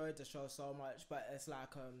enjoyed the show so much, but it's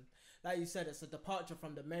like you said, it's a departure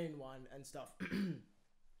from the main one and stuff.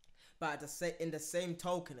 But in the same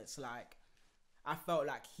token, it's like I felt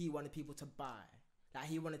like he wanted people to buy, like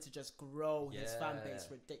he wanted to just grow his fan base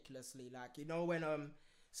ridiculously. Like, you know, when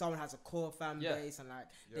someone has a core fan base and like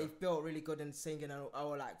they've built really good in singing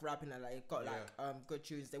or like rapping and like got like good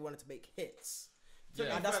tunes, they wanted to make hits.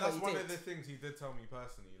 And that's one of the things he did tell me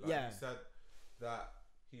personally. Like he said that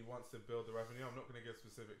he wants to build the revenue. I'm not going to give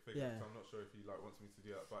specific figures. So I'm not sure if he like wants me to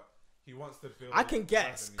do that, but he wants to build. I can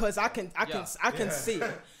guess because I can see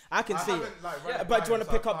it. I can see it. But do you want to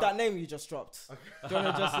pick up that name you just dropped? Do you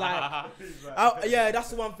want to just like? That's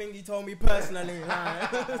the one thing he told me personally. You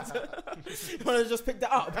want to just pick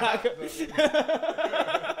that up?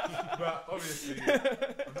 But obviously,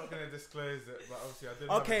 I'm not going to disclose it. But obviously, I did.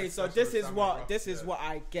 Okay, so this is what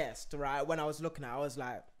I guessed. Right, when I was looking at it, I was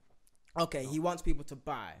like, okay, he wants people to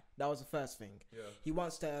buy. That was the first thing. Yeah. He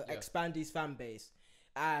wants to expand his fan base.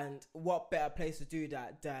 And what better place to do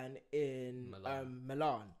that than in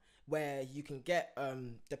Milan, where you can get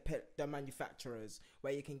the manufacturers,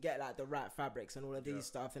 where you can get like the right fabrics and all of these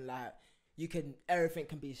stuff, and like everything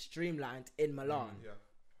can be streamlined in Milan.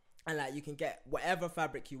 And like you can get whatever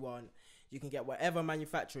fabric you want, you can get whatever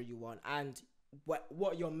manufacturer you want, and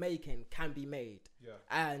what you're making can be made,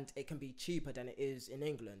 and it can be cheaper than it is in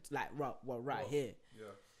England, like right here.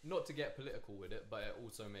 Not to get political with it, but it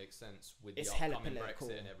also makes sense with the upcoming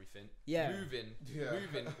Brexit and everything. Moving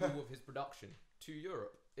all of his production to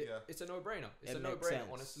Europe. It's a no-brainer. It's a no-brainer,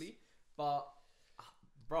 honestly. But,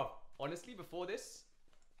 bro, honestly, before this,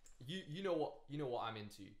 you know what I'm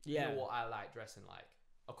into. You know what I like dressing like.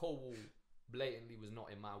 A Cold War blatantly was not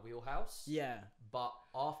in my wheelhouse. But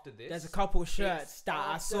after this, there's a couple shirts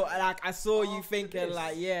that I saw you thinking this,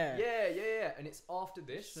 like, and it's after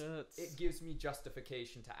this shirts. It gives me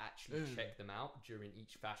justification to actually check them out during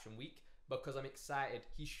each fashion week, because I'm excited.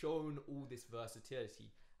 He's shown all this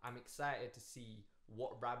versatility. I'm excited to see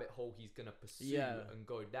what rabbit hole he's gonna pursue and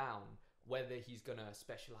go down. Whether he's gonna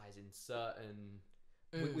specialize in certain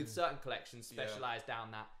with certain collections, specialize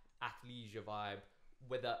down that athleisure vibe.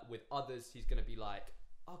 Whether with others, he's gonna be like,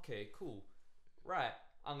 okay, cool, right,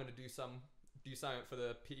 I'm gonna do something for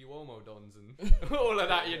the P. Uomo dons and all of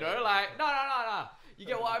that, you know, like no. You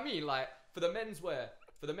get what I mean? Like for the menswear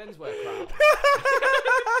crowd.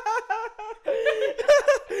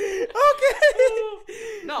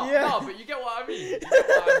 Okay. No, but you get what I mean.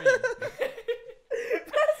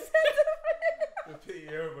 The P.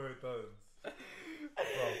 Uomo dons.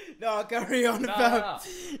 No, carry on, fam.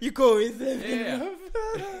 You call me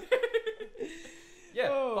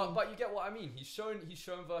but you get what I mean. He's shown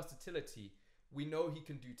versatility. We know he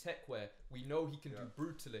can do tech wear. We know he can do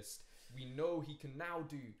brutalist. We know he can now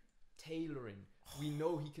do tailoring. We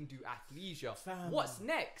know he can do athleisure. Fam. What's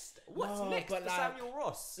next? What's next for Samuel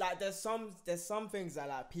Ross? Like there's some things that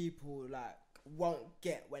like people like won't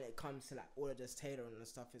get when it comes to like all of this tailoring and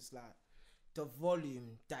stuff. It's like the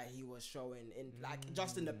volume that he was showing in like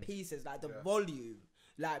just in the pieces, like the volume,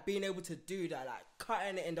 like being able to do that, like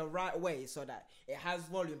cutting it in the right way so that it has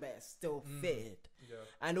volume but it's still fitted.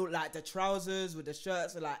 And all like the trousers with the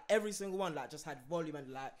shirts and like every single one like just had volume, and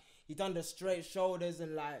like he done the straight shoulders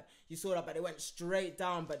and like you saw that, but they went straight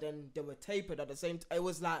down, but then they were tapered at the same time. It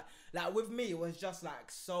was like with me, it was just like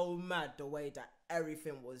so mad the way that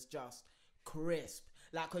everything was just crisp.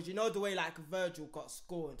 Like, cause you know the way like Virgil got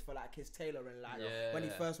scorned for like his tailoring, like when he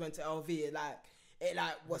first went to LV, it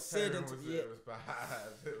was said into it was bad.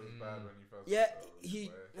 It was bad when he first.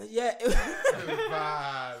 It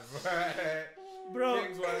was bad, bro.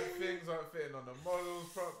 Things weren't fitting on the models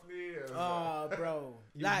properly. Bro,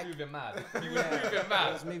 he was moving mad. He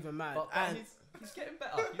was moving mad. But and he's getting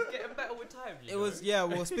better. He's getting better with time. We'll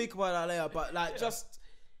speak about that later. But like, just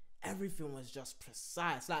everything was just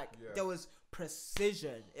precise. Like there was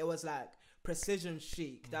precision. It was like precision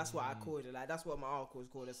chic. That's what I called it. Like that's what my article was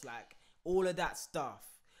called. It's like all of that stuff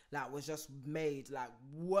like was just made like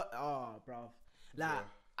what? Bro. Like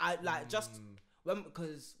I like just.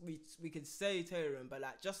 Because we could say tailoring, but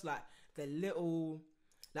like just like the little,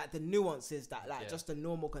 like the nuances that like just the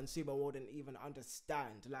normal consumer wouldn't even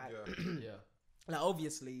understand. Like, like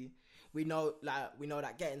obviously we know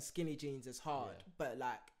that getting skinny jeans is hard, but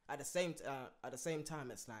like at the same time,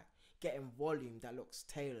 it's like getting volume that looks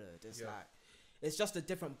tailored. It's like it's just a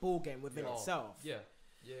different ball game within itself. Like,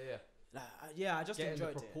 I just getting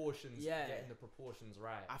enjoyed the proportions, it. Getting the proportions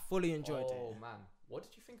right. I fully enjoyed it. Oh man, what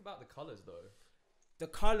did you think about the colours though? The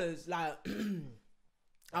colours, like,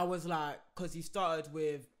 I was like, because he started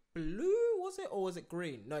with blue, was it? Or was it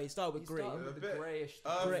green? No, he started with green. With the greyish.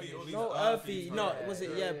 Earthy. No, was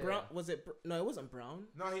it, brown? Was it, no, it wasn't brown.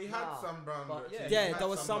 No, he had some brown. There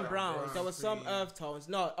was some brown. There was some earth tones.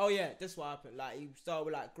 No, this is what happened. Like, he started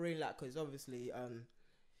with, like, green, like, because obviously, I'm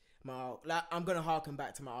going to harken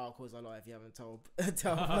back to my articles a lot if you haven't told.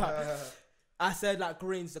 I said like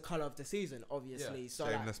green's the colour of the season, obviously. So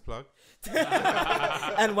shameless plug.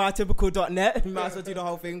 NYtypical.net. You might as well do the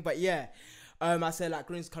whole thing, but I said like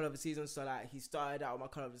green's the colour of the season. So like he started out with my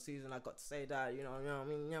colour of the season. I got to say that, you know,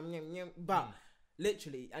 but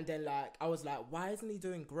literally, and then like I was like, why isn't he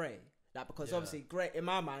doing grey? Like because obviously grey in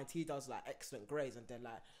my mind he does like excellent greys, and then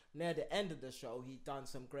like near the end of the show he done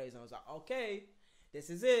some greys, and I was like, okay,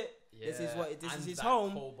 this is it. This is his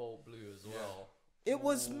home. Cobalt blue as well. It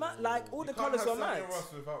was like all the colours were mad. You can't have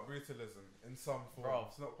Ross without brutalism in some form. Bro.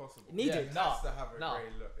 It's not possible. Needed. It has to have a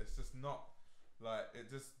grey look. It's just not like it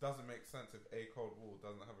just doesn't make sense if a cold wall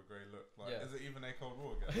doesn't have a grey look. Like, is it even a cold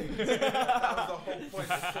wall again? That was the whole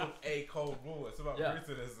point. It's called a cold wall. It's about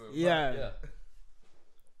brutalism.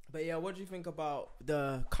 But what do you think about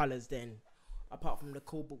the colours then? Apart from the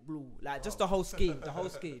cobalt blue, like just the whole scheme,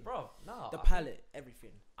 Bro, no. The palette,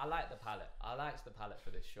 everything. I like the palette. I liked the palette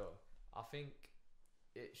for this show. I think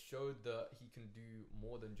it showed that he can do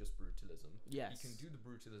more than just brutalism. Yes. He can do the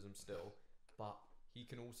brutalism still, but he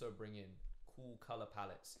can also bring in cool color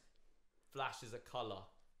palettes, flashes of color,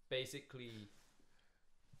 basically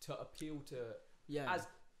to appeal to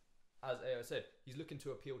as AO said, he's looking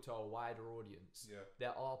to appeal to a wider audience.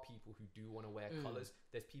 There are people who do want to wear colors.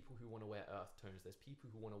 There's people who want to wear earth tones. There's people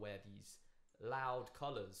who want to wear these loud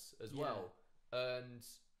colors as well. And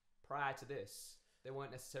prior to this, they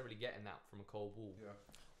weren't necessarily getting that from a cold wall.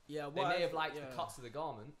 They may have liked the cuts of the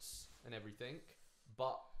garments and everything,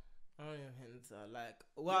 but I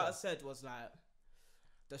said was like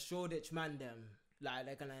the Shoreditch man them, like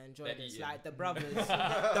they're gonna enjoy this. Like the brothers,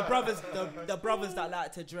 the brothers that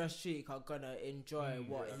like to dress chic are gonna enjoy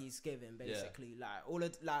what he's giving. Basically, like all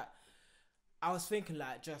of like I was thinking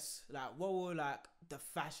like just like what will like the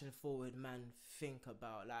fashion forward man think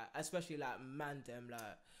about, like especially like man them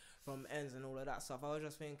like from ends and all of that stuff. I was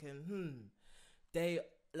just thinking, they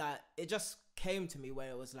like it just came to me when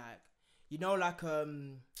it was like, you know, like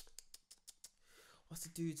what's the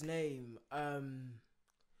dude's name?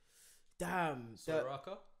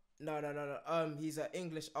 Soraka? No. He's an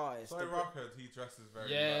English artist. Sorry, Rocker. He dresses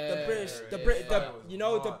very. You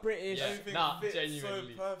know the British. Yeah. Nah,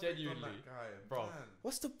 genuinely. Bro.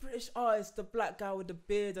 What's the British artist? The black guy with the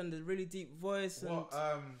beard and the really deep voice. And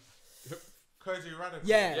Koji Radical.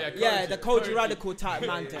 Yeah, the Koji Radical type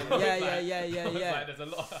man. Yeah. Like, there's a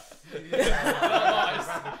lot.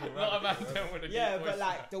 Not a man with a deep but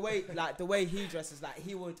voice. like the way he dresses, like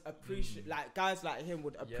he would appreciate, like guys like him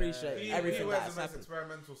would appreciate everything. He wears the most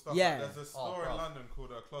experimental stuff. Yeah. Like, there's a store in London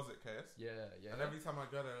called a Closet Case. Yeah. And every time I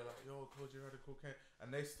go there, they're like, yo, Koji Radical came.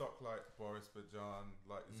 And they stock like Boris Bajan,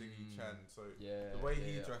 like Ziggy Chen. So the way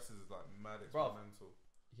he dresses is like mad experimental.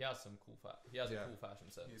 He has some cool He has a cool fashion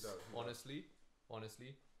sense. He does. Honestly. Where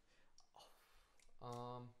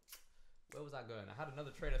was I going? I had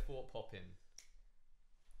another train of thought pop in.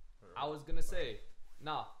 I was gonna say,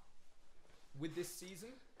 with this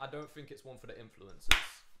season, I don't think it's one for the influencers.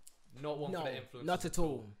 Not one for the influencers. Not at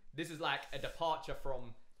all. This is like a departure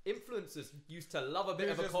from influencers used to love a bit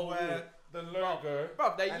of a cold war. The logo.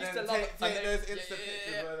 Bro, they used to love it. Take those Insta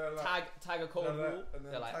pictures where they're like, tag a cold war.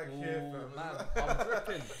 They're like, ooh, man, man, I'm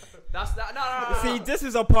dripping. That's that. No. See, this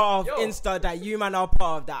is a part of Insta that you man are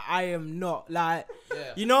part of that I am not. Like,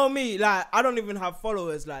 you know me, like, I don't even have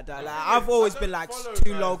followers like that. Like, I've always been like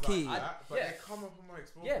too low key. Like that, but they come up on my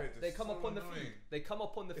explore page. They come up on the feed. They come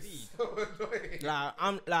up on the feed. So annoying.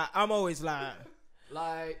 I'm always like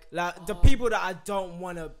the oh. people that I don't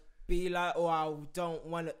want to be like, or I don't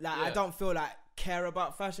want to like, I don't feel like care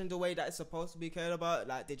about fashion the way that it's supposed to be cared about.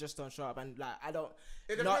 Like, they just don't show up, and like I don't.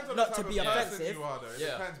 It depends on not the to type be of offensive. person you are, though. It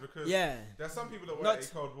depends because there's some people that wear a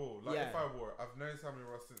cold wool. Like if I wore it, I've known Samuel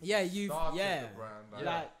Ross since he started the brand.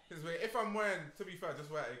 Like if I'm wearing, to be fair, just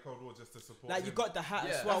wear a cold wool just to support. Like him. You got the hat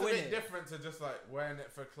as well. well. That's a bit different to just like wearing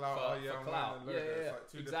it for clout. I'm wearing the logo.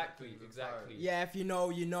 It's like two exactly. Yeah, if you know,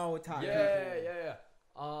 you know type. Yeah.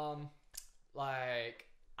 Like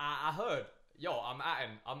I heard. Yo, I'm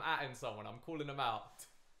atting someone. I'm calling them out.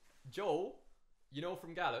 Joel, you know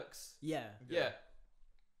from Galax? Yeah.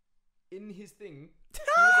 In his thing, he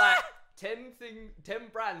was like 10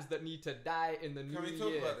 brands that need to die in the new year. Can we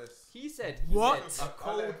talk about this? He said what? A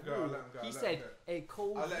cold wool. He said a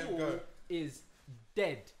cold wool is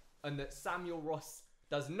dead, and that Samuel Ross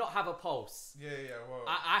does not have a pulse. Yeah. Well,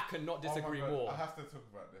 I cannot disagree more. I have to talk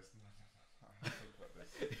about this. I have to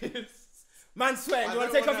talk about this. Man sweating, you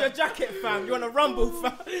want to take off your jacket, fam? You want to rumble,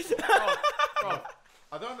 fam? Bro.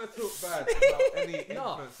 I don't want to talk bad about any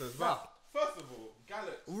influencers, but first of all,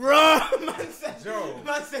 Galax.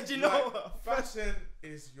 Man said, you know what? Fashion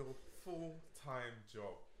is your full-time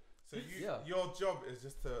job. So your job is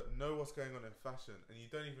just to know what's going on in fashion, and you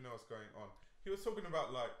don't even know what's going on. He was talking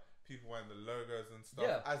about like people wearing the logos and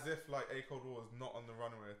stuff, as if like A Cold War is not on the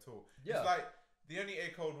runway at all. Yeah. It's like, the only A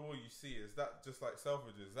Cold War you see is that just like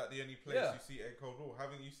Selfridges. Is that the only place you see A Cold War?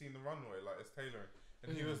 Haven't you seen the runway? Like, it's tailoring.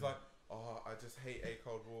 And he was like, oh, I just hate A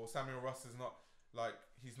Cold War. Samuel Ross is not like,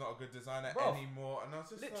 he's not a good designer anymore. And I was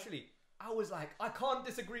just literally, I was like, I can't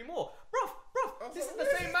disagree more. Bro, this is the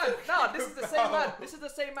same man. Nah, this is the same man. This is the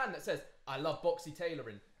same man that says, I love boxy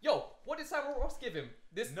tailoring. Yo, what did Samuel Ross give him?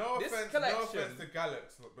 This collection. No offense to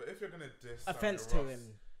Galax, but if you're going to diss offense Samuel to Ross,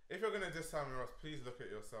 him. If you're going to diss Samuel Ross, please look at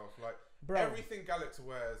yourself. Like, everything Galax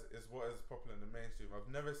wears is what is popular in the mainstream.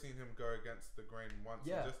 I've never seen him go against the grain once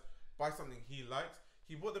and just buy something he likes.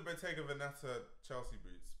 He bought the Bottega Veneta Chelsea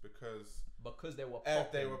boots because they were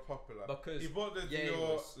popular. Because he bought the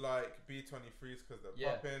Dior like B23s because they're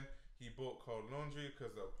popping. He bought Cold Laundry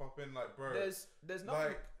because they're popping. Like, bro, there's nothing.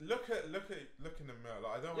 Like, look in the mirror.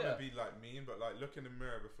 Like, I don't want to be like mean, but like, look in the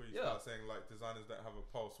mirror before you start saying like designers don't have a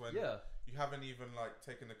pulse when you haven't even like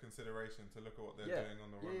taken the consideration to look at what they're doing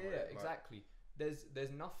on the runway. Yeah, like, exactly. There's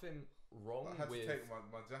nothing wrong with. I had to take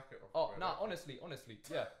my jacket off. Oh no, honestly,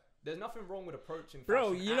 yeah. There's nothing wrong with approaching.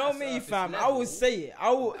 Bro, you know me, fam. Level. I will say it.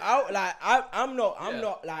 I'm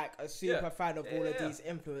not like a super fan of all of these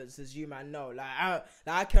influencers. You man know,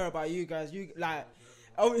 I care about you guys. You like,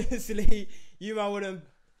 obviously, you man wouldn't.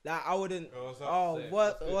 Like, I wouldn't.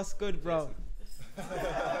 What's good, bro?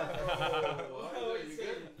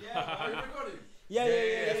 Yeah.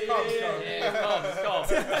 It's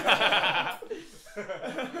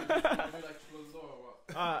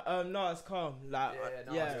calm. No, it's calm. Like,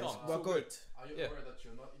 it's calm. We're good. Are you aware that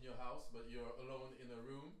you're not in your house, but you're alone in a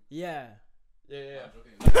room? Yeah. Yeah.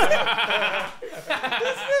 This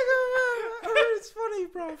nigga, man, it's funny,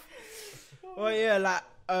 bro. Well, yeah, like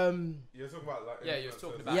You're talking about like yeah, you're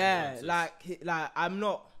talking about like I'm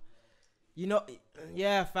not, you know,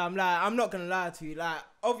 yeah, fam. Like I'm not gonna lie to you. Like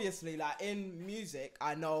obviously, like in music,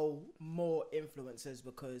 I know more influencers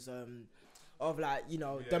because of like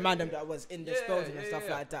the man that was in this building and stuff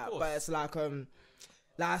like that. But it's like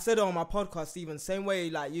I said on my podcast, even same way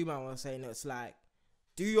like you man was saying, it's like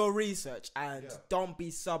do your research and don't be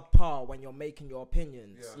subpar when you're making your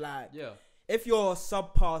opinions. If you're a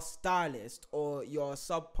subpar stylist or you're a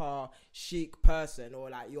subpar chic person or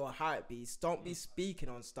like you're a hype beast, don't be speaking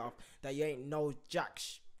on stuff that you ain't no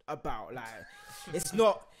about. Like, it's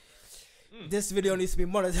not. This video needs to be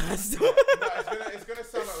monetized. It's gonna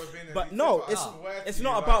sound like we're being. But no, it's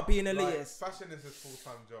not about being elitist. Fashion is his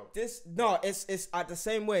full-time job. It's at the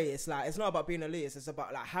same way. It's like it's not about being elitist. It's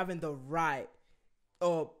about like having the right,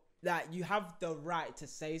 or like you have the right to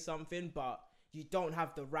say something, but you don't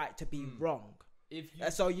have the right to be wrong.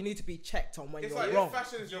 So you need to be checked on when you're wrong. If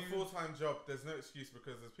fashion is your full-time job, there's no excuse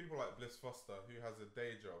because there's people like Bliss Foster who has a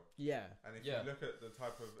day job. Yeah. And if you look at the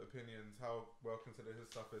type of opinions, how well considered his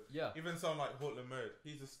stuff is. Yeah. Even someone like Demeulemeester,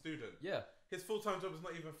 he's a student. Yeah. His full-time job is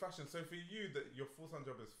not even fashion. So for you, that your full-time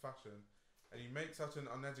job is fashion, and you make such an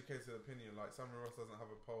uneducated opinion, like Samuel Ross doesn't have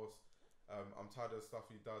a pulse. I'm tired of the stuff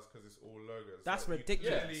he does because it's all logos. That's like,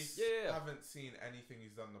 ridiculous. You haven't seen anything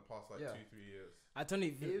he's done in the past 2-3 years. I don't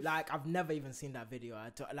even I've never even seen that video.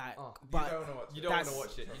 But you don't want to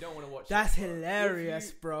watch it. You don't want to watch it. That's hilarious,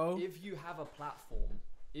 bro. If you have a platform,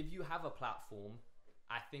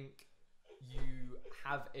 I think you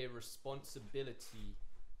have a responsibility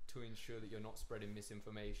to ensure that you're not spreading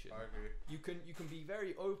misinformation. I agree. You can be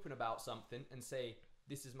very open about something and say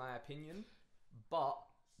this is my opinion, but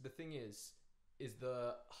the thing is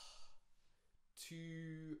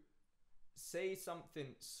to say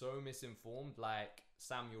something so misinformed like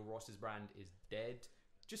Samuel Ross's brand is dead,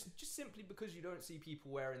 just simply because you don't see people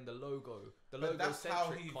wearing the logo. That's how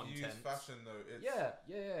he content. views fashion, though.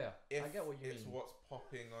 I get what you mean. It's what's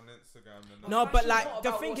popping on Instagram. And no, but like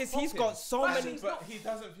the thing is, he's got so many. But he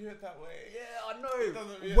doesn't view it that way. Yeah, I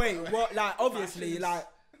know. Wait, what? Like obviously, like.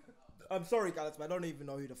 I'm sorry, guys, but I don't even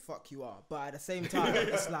know who the fuck you are. But at the same time,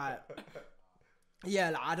 it's like,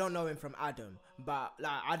 like I don't know him from Adam, but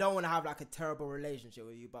like I don't want to have like a terrible relationship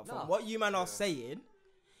with you. But from what you man are saying,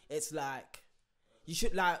 it's like you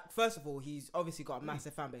should like. First of all, he's obviously got a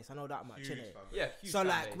massive fan base. I know that much, innit? Yeah. Huge so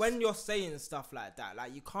like base. when you're saying stuff like that,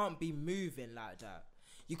 like you can't be moving like that.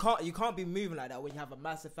 You can't be moving like that when you have a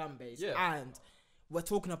massive fan base. Yeah. And we're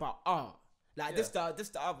talking about art. Like this the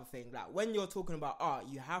other thing. Like when you're talking about art,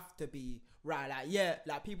 you have to be right. Like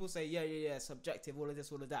like people say subjective, all of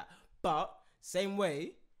this, all of that. But same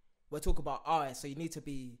way, we're talking about art, so you need to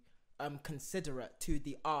be considerate to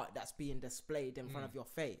the art that's being displayed in front of your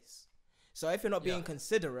face. So if you're not being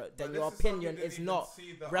considerate, then your opinion is not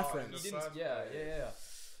referenced.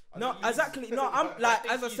 No, exactly. No, I'm like,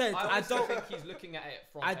 as I said, I don't think he's looking at it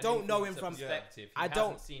from. I don't know him from perspective. He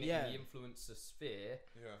hasn't seen it in the influencer sphere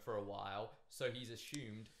for a while, so he's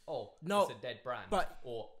assumed, it's a dead brand,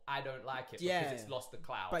 or I don't like it because it's lost the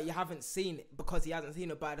clout. But you haven't seen it because he hasn't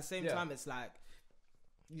seen it. But at the same time, it's like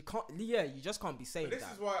you can't. Yeah, you just can't be saying that.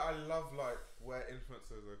 This is why I love like where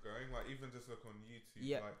influencers are going. Like even just look on YouTube.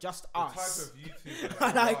 Yeah, like, just the us. type of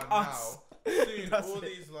YouTubers like us. Now, soon, all it.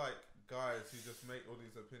 these like guys who just make all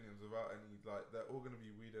these opinions without any like, they're all gonna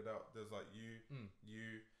be weeded out. There's like you,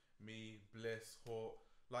 me, Bliss, Hawk.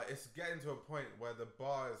 Like it's getting to a point where the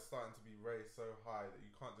bar is starting to be raised so high that you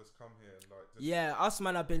can't just come here and like. Just us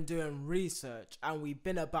man have been doing research and we've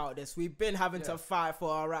been about this. We've been having to fight for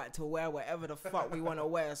our right to wear whatever the fuck we want to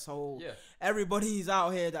wear. So everybody's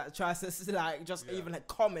out here that tries to like just even like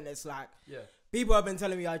comment. It's like people have been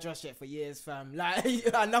telling me I dress shit for years, fam. Like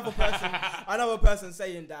another person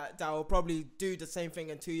saying that will probably do the same thing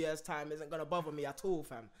in 2 years' time isn't gonna bother me at all,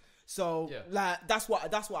 fam. So like that's what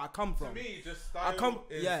I come from. To me, just style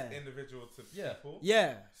is individual to people.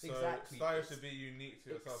 Yeah, so exactly. Style should be unique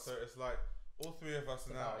to yourself. So it's like all three of us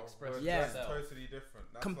now we're totally different.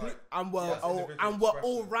 That's and we're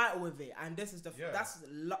all right with it. And this is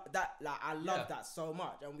I love that so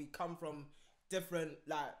much. And we come from different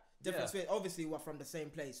spheres. Obviously we're from the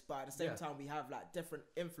same place, but at the same time we have like different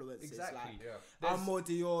influences. Exactly. Like I'm more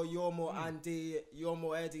Dior, you're more Andy, you're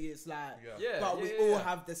more Eddie. It's like but we all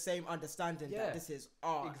have the same understanding that this is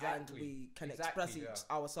art and we can express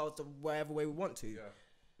ourselves to whatever way we want to.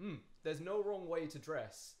 There's no wrong way to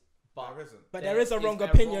dress. But there isn't. But there is a wrong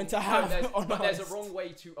opinion to have. But there's a wrong way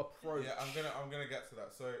to approach. Yeah, I'm gonna get to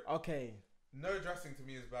that. So okay. no dressing to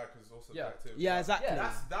me is bad because it's also Yeah. subjective. Yeah, exactly.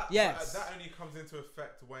 That only comes into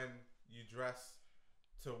effect when you dress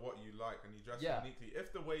to what you like and you dress uniquely.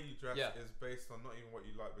 If the way you dress is based on not even what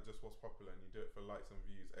you like but just what's popular and you do it for likes and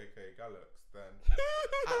views, aka Galax, then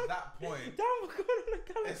at that point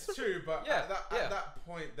it's true, but at that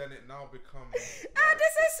point then it now becomes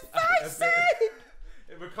this is spicy.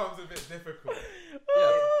 It becomes a bit difficult.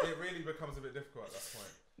 It really becomes a bit difficult at that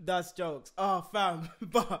point. That's jokes. Oh fam,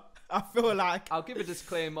 but I feel like I'll give a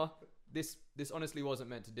disclaimer. This honestly wasn't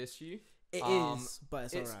meant to diss you. It is, but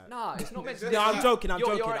it's alright. Nah, it's not meant to. No, I'm joking. I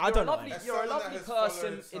don't know. You're a lovely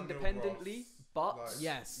person independently, but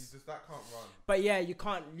yes, that can't run. But yeah, you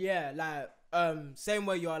can't. Yeah, like same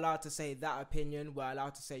way you're allowed to say that opinion, we're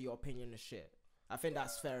allowed to say your opinion is shit. I think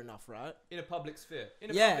that's fair enough, right? In a public sphere.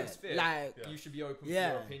 Public sphere, like you should be open for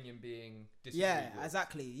your opinion being disagreed with. Yeah,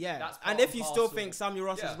 exactly. Yeah, That's and if you still think Samuel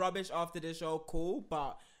Ross is rubbish after this show, cool,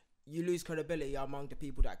 but you lose credibility among the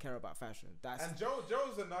people that care about fashion. And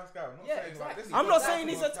Joe's a nice guy. I'm not saying like this. I'm not saying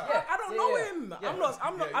he's I don't know him. I don't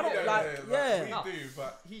like. We do,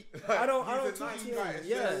 but I don't he's a talk nice to guy. him.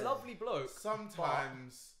 He's a lovely bloke.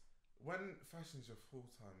 Sometimes when fashion's your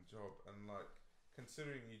full-time job and like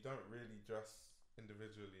considering you don't really dress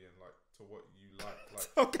individually and like to what you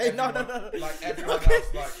like okay, everyone, no. Like everyone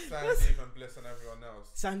else, like Sanjeev and Bliss and everyone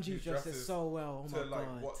else. Sanjeev dresses so well. Oh my like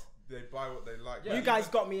god. What they buy what they like. You guys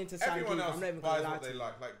got me into Sanjeev. Everyone else I'm not even buys gonna lie what they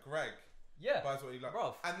like. Like Greg buys what he likes.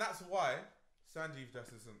 Bruv. And that's why Sanjeev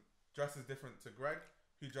dresses different to Greg,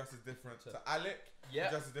 who dresses different to Alec, who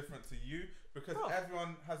dresses different to you, because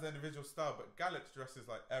everyone has their individual style, but Galax dresses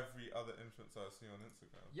like every other influencer I see on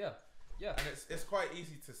Instagram. Yeah. And it's quite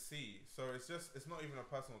easy to see. So it's not even a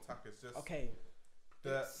personal attack, it's just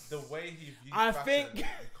the way he views fashion, you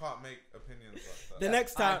can't make opinions like that. The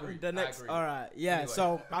next time, alright, yeah. Anyway.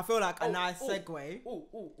 So I feel like a nice segue.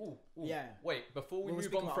 Yeah. Wait, before we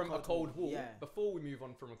move on from a cold wall,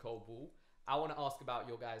 I want to ask about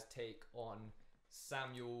your guys' take on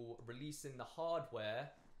Samuel releasing the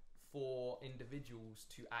hardware for individuals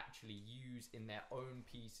to actually use in their own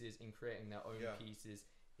pieces, in creating their own pieces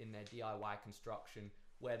in their DIY construction,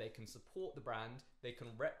 where they can support the brand, they can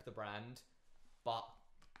rep the brand, but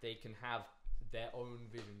they can have their own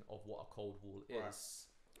vision of what a cold wall is. Right.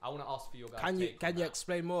 I want to ask for your guys' Can you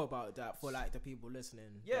explain more about that for like the people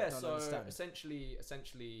listening? Yeah, so essentially,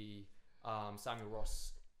 Samuel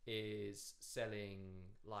Ross is selling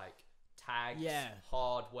like tags,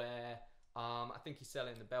 hardware. I think he's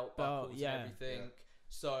selling the belt buckles and everything. Yeah.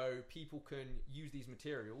 So people can use these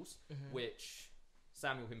materials, which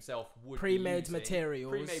Samuel himself would pre-made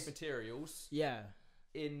materials. Yeah.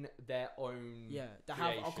 In their own that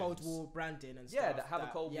have a cold wall branding and stuff. Yeah, that have a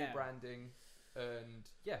cold wall branding and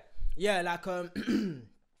like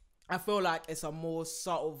I feel like it's a more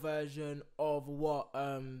subtle version of what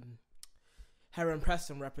Heron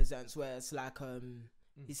Preston represents, where it's like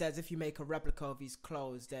he says if you make a replica of his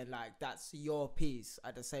clothes, then like that's your piece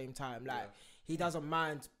at the same time. Like he doesn't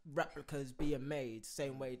mind replicas being made,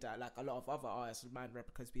 same way that like a lot of other artists mind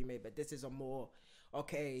replicas being made, but this is a more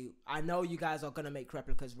I know you guys are gonna make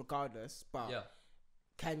replicas regardless, but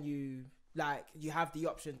can you like you have the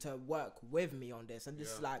option to work with me on this? And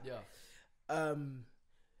this is like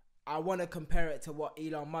I want to compare it to what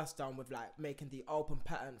Elon Musk done with like making the open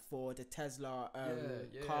patent for the Tesla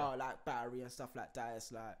car like battery and stuff like that.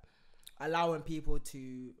 It's like allowing people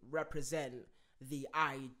to represent the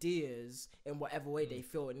ideas in whatever way they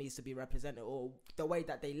feel it needs to be represented, or the way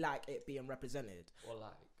that they like it being represented.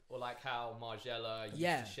 Or like how Margiela used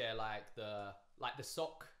to share like the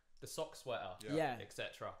sock sweater,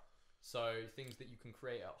 etc. So things that you can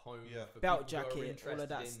create at home, for belt jacket, all of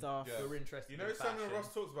that stuff. Who are interested in Samuel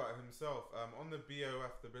Ross talks about it himself on the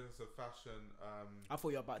BOF, the Business of Fashion. I thought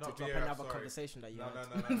you were about to drop another conversation that you had.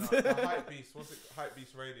 No. The Hype Beast, what's it? Hype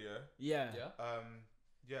Beast Radio.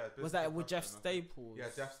 Was that with Jeff Staples? Yeah,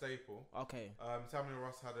 Jeff Staple. Okay. Samuel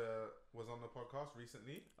Ross was on the podcast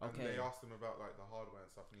recently, and they asked him about like the hardware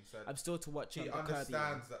and stuff, and he said I'm still to watch. He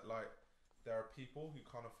understands that like there are people who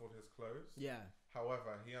can't afford his clothes. Yeah.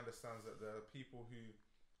 However, he understands that there are people who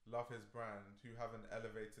love his brand, who have an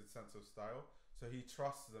elevated sense of style. So he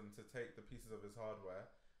trusts them to take the pieces of his hardware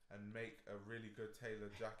and make a really good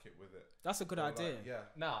tailored jacket with it. That's a good idea.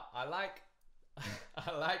 Now, I like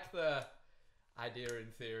the idea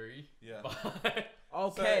in theory. Yeah.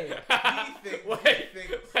 Okay. So,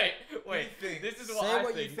 wait. This is what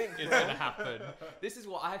I think is going to happen. This is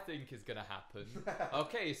what I think is going to happen.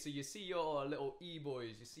 Okay, so you see your little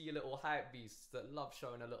e-boys, you see your little hype beasts that love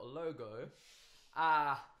showing a little logo.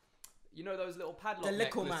 You know those little padlock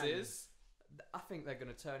necklaces? I think they're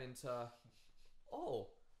going to turn into,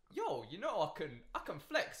 yo, you know, I can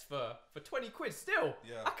flex for 20 quid still.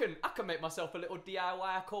 Yeah. I can make myself a little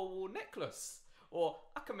DIY cold wool necklace, or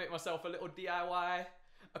I can make myself a little DIY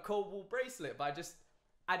a cold wool bracelet by just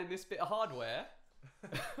adding this bit of hardware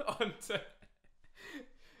onto.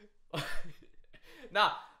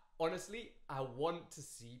 Now, honestly, I want to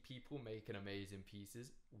see people making amazing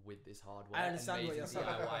pieces with this hardware. I understand what you're saying.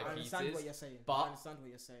 DIY I understand pieces, what you're saying. but I understand what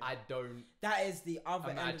you're saying. I don't. That is the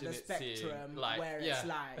other end of imagine the it seeing, spectrum like, where yeah. it's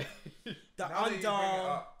like the Now that you bring it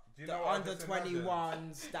up, do you know what I under just imagined?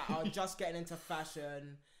 21s that are just getting into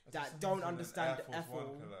fashion that don't understand the Air Force F.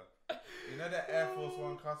 One collab. You know the Air Force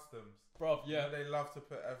One customs. Bro, yeah. You know they love to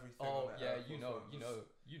put everything. Oh on the yeah, Air you Force know, One.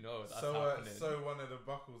 you know that's So happening. sew one of the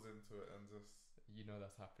buckles into it and just You know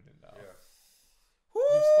that's happening now. yeah.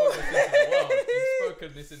 You've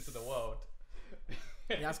spoken this into the world.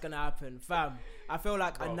 That's gonna happen, fam. I feel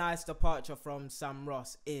like a nice departure from Sam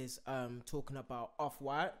Ross is talking about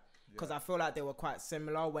Off-White, because I feel like they were quite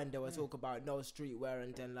similar when they were talking about no streetwear,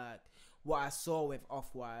 and then like what I saw with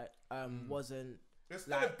Off-White wasn't. It's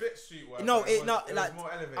still like, a bit streetwear. No, but it not was like. more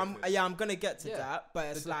elevated. I'm gonna get to that, but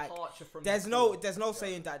it's like from there's no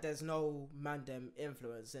saying that there's no Mandem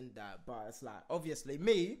influence in that, but it's like obviously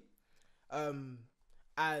me,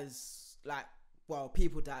 as like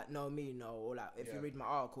people that know me know, or like if you read my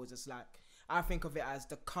articles, it's like I think of it as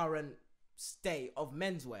the current state of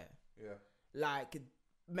menswear. Yeah. Like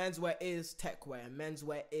menswear is techwear,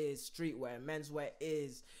 menswear is streetwear, menswear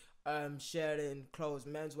is sharing clothes,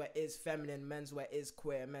 menswear is feminine, menswear is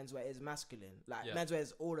queer, menswear is masculine. Like menswear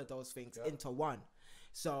is all of those things into one.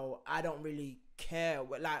 So I don't really care.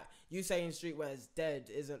 Like you saying streetwear is dead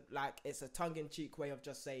isn't like, it's a tongue-in-cheek way of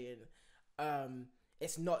just saying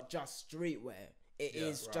it's not just streetwear. It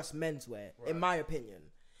is just menswear, in my opinion.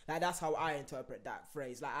 Like that's how I interpret that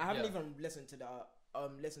phrase. Like I haven't even listened to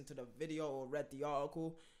the video or read the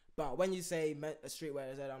article, but when you say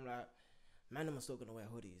streetwear is dead, I'm like, man, I'm still gonna wear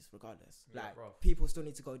hoodies regardless. Like people still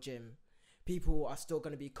need to go gym. People are still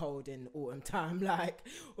gonna be cold in autumn time. Like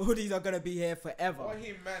hoodies are gonna be here forever. What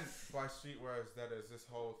he meant by streetwear is that there's this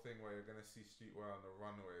whole thing where you're gonna see streetwear on the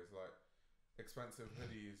runways, like expensive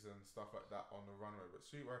hoodies and stuff like that on the runway. But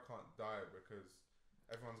streetwear can't die because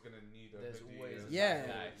everyone's gonna need a hoodie. Always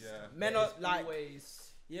Men are like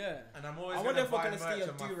always. Yeah. And I'm always wonder gonna if we're buy gonna see merch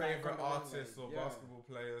a of my do-rag favorite on the artists or runway. basketball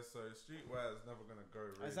players. So streetwear is never gonna go.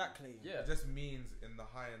 Really. Exactly. It just means in the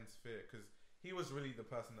high end sphere, because he was really the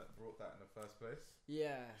person that brought that in the first place.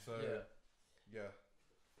 Yeah. So yeah.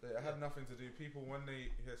 It had nothing to do. People when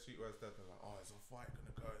they hear streetwear is dead, they're like, oh, is Off-White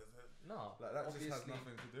gonna go? Is it? No, like that just has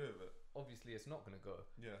nothing to do with it. Obviously, it's not gonna go.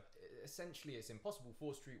 Yeah. Essentially, it's impossible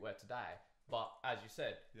for streetwear to die. But as you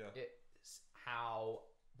said, it's how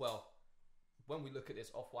when we look at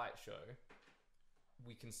this Off-White show,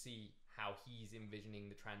 we can see how he's envisioning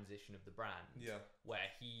the transition of the brand. Yeah. Where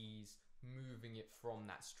he's moving it from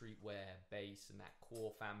that streetwear base and that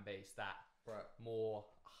core fan base, that more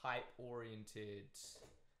hype-oriented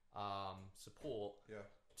support,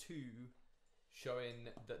 to showing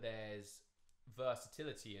that there's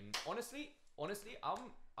versatility. And honestly,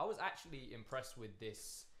 I was actually impressed with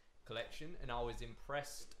this collection, and I was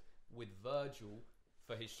impressed with Virgil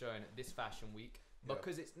for his showing at this fashion week,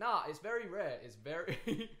 because it's very rare. It's very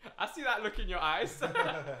I see that look in your eyes.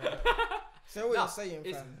 So what you're saying,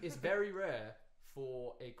 it's very rare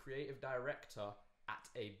for a creative director at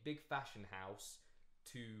a big fashion house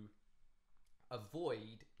to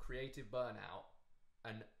avoid creative burnout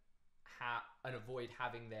and avoid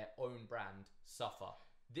having their own brand suffer.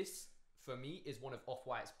 This, for me, is one of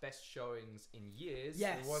Off-White's best showings in years.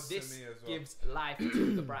 Yes, it was this to me as well. gives life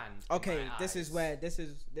to the brand. Okay, this is where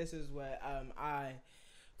I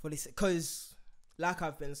fully, because like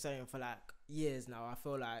I've been saying for like years now, I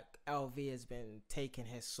feel like LV has been taking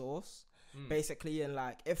his sauce basically, and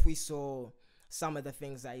like if we saw some of the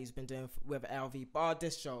things that he's been doing with LV, bar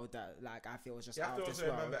this show that like I feel was just out of this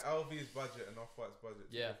world. You have to also remember LV's budget and Off-White's budget,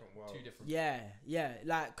 different worlds. Two different. Yeah,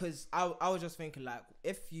 like because I was just thinking like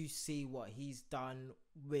if you see what he's done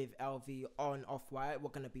with LV on Off-White, we're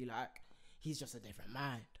gonna be like, he's just a different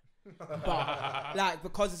mind. But like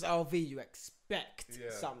because it's LV, you expect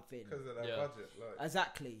something because of their budget. Like.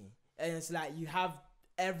 Exactly, and it's like you have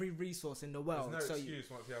every resource in the world. There's no so excuse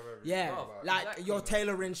once you have everything. Yeah, like your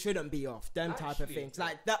tailoring shouldn't be off. Them type of things,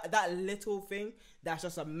 like that little thing. That's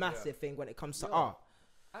just a massive thing when it comes to art.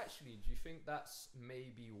 Actually, do you think that's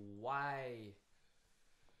maybe why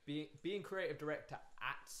being creative director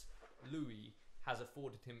at Louis has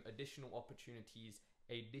afforded him additional opportunities,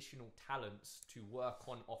 additional talents to work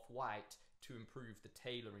on Off-White to improve the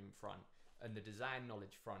tailoring front and the design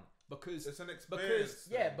knowledge front, because it's an experience.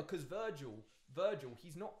 Because Virgil,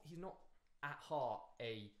 he's not at heart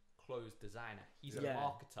a clothes designer. He's a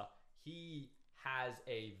marketer. He has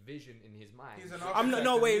a vision in his mind. He's an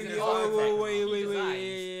wait.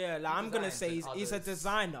 Like, I'm gonna say he's a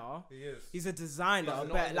designer. He is. He's a designer,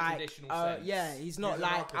 but like, he's not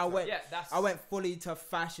like I went fully to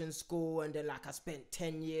fashion school and then like I spent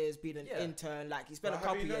 10 years being an intern. Like he spent a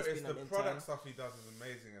couple years being an intern. The product stuff he does is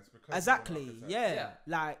amazing. It's because exactly,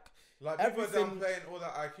 like people are downplaying all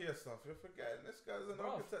that IKEA stuff. You're forgetting this guy's an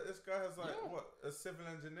architect. This guy has a civil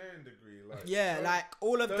engineering degree. Like like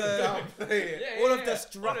all of the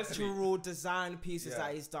structural design pieces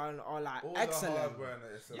that he's done are like all excellent.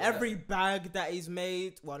 Every bag that he's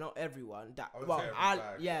made, well, not everyone.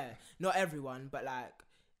 Not everyone, but like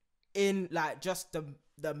in like just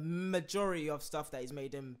the majority of stuff that he's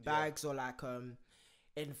made in bags or like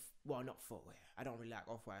not footwear. I don't really like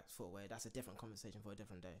off-white footwear. That's a different conversation for a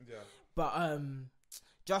different day. Yeah. But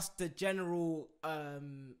just the general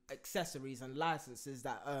accessories and licenses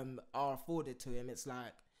that are afforded to him, it's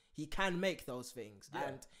like he can make those things. Yeah.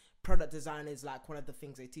 And product design is like one of the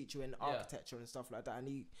things they teach you in architecture and stuff like that. And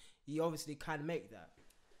he obviously can make that.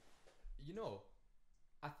 You know,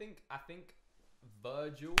 I think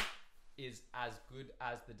Virgil is as good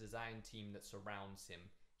as the design team that surrounds him.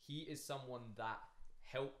 He is someone that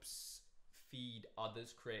helps feed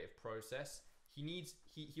others' creative process. He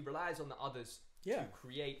relies on the others to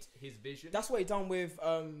create his vision. That's what he done with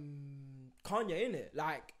Kanye, innit?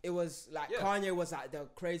 Like it was like Kanye was like the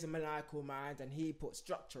crazy maniacal mind, and he put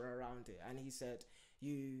structure around it, and he said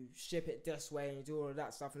you ship it this way and you do all of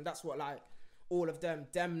that stuff, and that's what like all of them,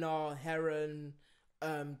 Demna, Heron,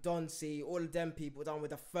 Don C, all of them people done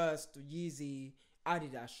with the first Yeezy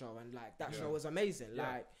Adidas show, and like that show was amazing.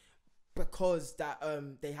 Like because that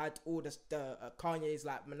they had all the Kanye's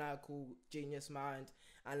like maniacal genius mind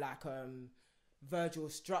and like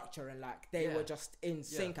Virgil's structure, and like they were just in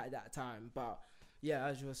sync at that time. But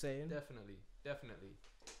as you were saying, definitely.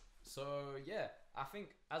 So I think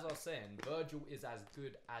as I was saying, Virgil is as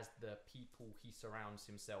good as the people he surrounds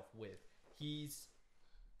himself with. He's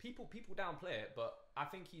people downplay it, but I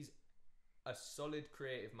think he's a solid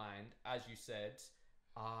creative mind, as you said.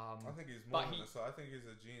 I think he's more than so. I think he's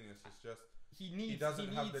a genius. It's just he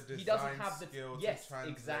doesn't have the design skill to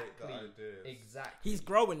translate the ideas. Exactly. He's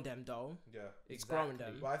growing them though. Yeah, he's growing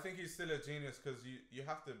them. But I think he's still a genius because you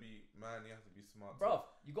have to be you have to be smart. Bro,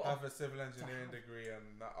 you got to have a civil engineering degree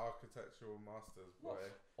and that architectural masters. Boy,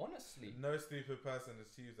 honestly, no stupid person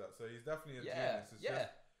achieves that. So he's definitely a genius. It's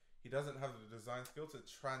just he doesn't have the design skill to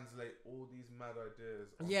translate all these mad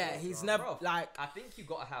ideas. He's never like. I think you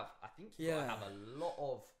gotta have. Have a lot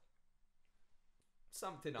of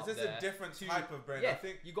something up there. This is a different type of brain. Yeah, I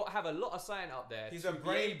think you got to have a lot of science up there. He's a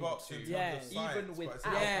brain box in terms of science, even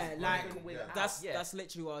without. That's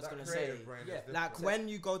literally what I was gonna say. Like when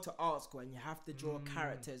you go to art school and you have to draw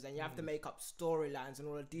characters and you have to make up storylines and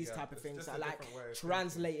all of these type of things that like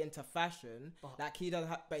translate into fashion. Like he doesn't,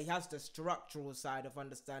 but he has the structural side of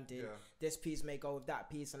understanding. This piece may go with that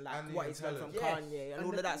piece and like what he's heard from Kanye and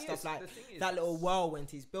all of that stuff. Like that little whirlwind,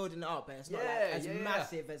 he's building it up, but it's not like as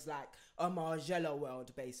massive as like a Margiela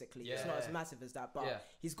world, basically. It's not as massive as that, but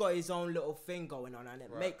he's got his own little thing going on, and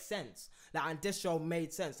it makes sense. Like, and this show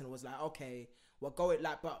made sense, and it was like, okay, we're going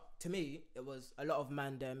like. But to me, it was a lot of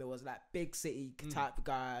mandem. It was like big city type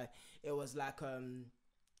guy. It was like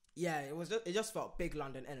it just felt big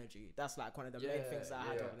London energy. That's like one of the main things that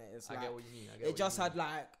I had on it. It's like, I get what you mean. It just had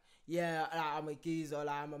like. Yeah, like I'm a geezer,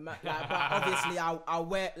 like I'm a like, but obviously I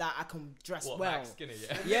wear like I can dress well. Skinny,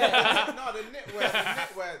 no, the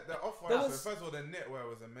knitwear, the off-white. First of all, the knitwear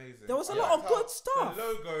was amazing. There was a lot of good stuff. The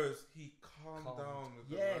logos, he calmed down with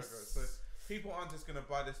the logos. So people aren't just gonna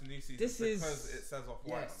buy this new season because it says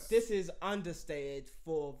off-white on it. This is understated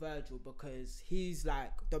for Virgil because he's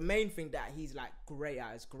like the main thing that he's like great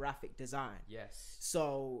at is graphic design. Yes.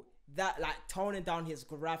 So that like toning down his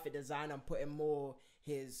graphic design and putting more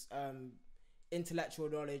his intellectual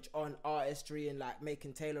knowledge on artistry and like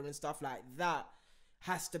making tailor and stuff like that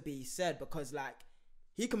has to be said, because like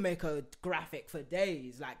he can make a graphic for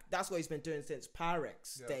days. Like that's what he's been doing since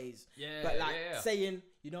Pyrex days. But like saying,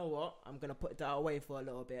 you know what, I'm gonna put that away for a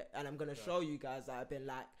little bit and I'm gonna show you guys that have been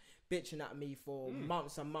like bitching at me for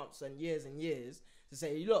months and months and years to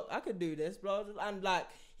say, look, I could do this, bro. And like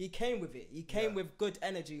he came with it. He came with good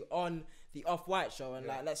energy on the Off-White show, and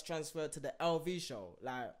like let's transfer to the LV show.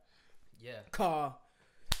 Like car.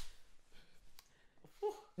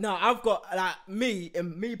 No, I've got like me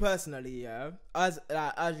personally, as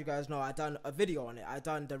you guys know, I done a video on it. I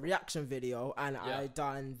done the reaction video and I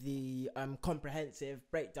done the comprehensive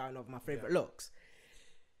breakdown of my favorite looks.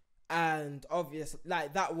 And obviously,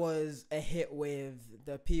 like, that was a hit with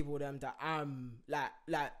the people them that I'm like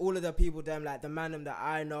all of the people them, like the man them that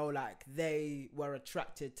I know, like they were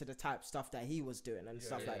attracted to the type of stuff that he was doing and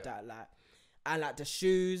stuff like that, like, and like the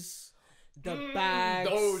shoes, the bags,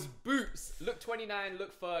 those boots. Look 29,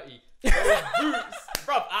 look 30. Those boots,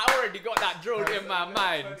 bruv. I already got that drilled in my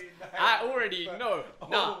mind. I already know.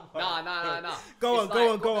 Nah. Go on.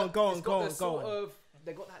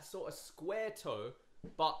 They got that sort of square toe,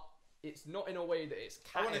 but it's not in a way that it's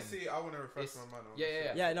catting. I want to refresh my mind.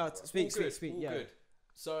 Yeah, no, speak. Yeah. Good.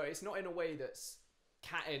 So it's not in a way that's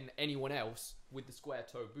catting anyone else with the square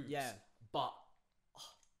toe boots. Yeah. But,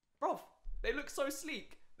 bruv, they look so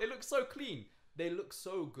sleek. They look so clean. They look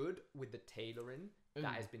so good with the tailoring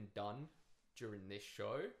that has been done during this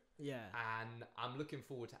show. Yeah. And I'm looking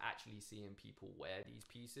forward to actually seeing people wear these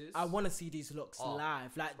pieces. I want to see these looks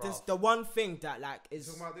live. Like, this, the one thing that, like, is...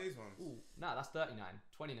 Talking about these ones? Ooh, nah, that's 39.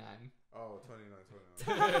 29. Oh,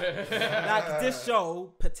 29. Like, this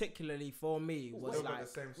show, particularly for me, was like...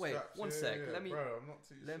 Wait, one sec. Yeah, let me... Bro, I'm not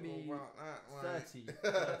too sure about that. 30.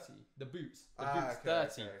 The boots. The boots, okay,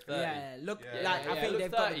 30. okay. 30. Yeah, look, Yeah, like, yeah, I think look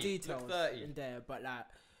they've 30, got the details look 30. in there, but, like...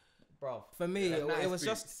 Bro, for me, nice it was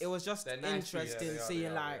boots. just They're nice interesting boots.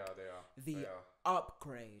 seeing like the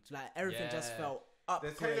upgrade, like everything just felt upgraded.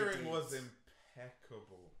 The tailoring was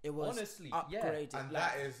impeccable. It was honestly upgraded, and like,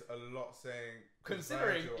 that is a lot saying.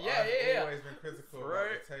 Considering, Virgil, I've always been critical about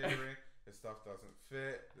the tailoring. The stuff doesn't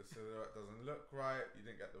fit. The silhouette doesn't look right. You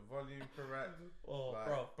didn't get the volume correct.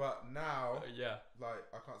 Bro. But now, like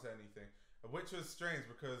I can't say anything, which was strange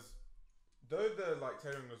because. Though the like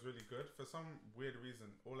tailoring was really good, for some weird reason,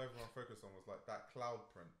 all everyone focused on was like that cloud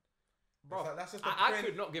print. Bro, like, that's just a I print.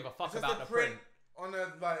 could not give a fuck It's about just the a print. on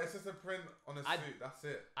a like. It's just a print on a suit. That's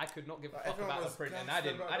it. I could not give a Like, fuck everyone about the was print, and gassed I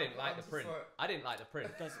didn't about like it. the print. Like- I didn't like the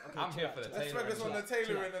print. Okay, I'm here for the Let's tailoring. focus on the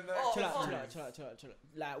tailoring and the. chill out.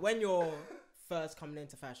 Like, when you're first coming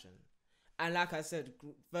into fashion, and like I said,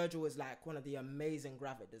 Virgil is like one of the amazing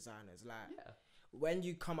graphic designers. Like, when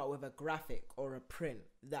you come up with a graphic or a print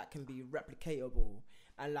that can be replicatable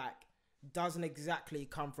and like doesn't exactly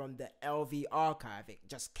come from the LV archive, it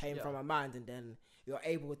just came from a mind, and then you're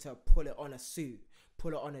able to pull it on a suit,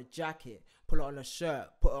 pull it on a jacket, pull it on a shirt,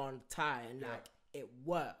 put it on a tie, and like it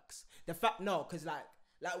works. The fact, because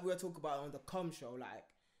like we were talking about on the Comme show, like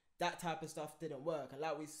that type of stuff didn't work, and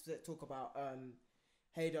like we talk about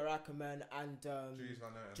Hader Ackerman and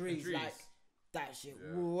Dries, like that shit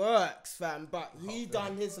works, fam. But he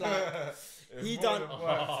done his like it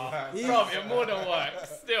more than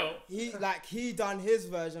works. Still, he done his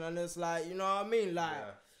version, and it's like, you know what I mean, like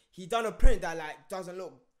he done a print that like doesn't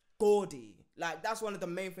look gaudy. Like, that's one of the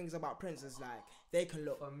main things about prints, is like they can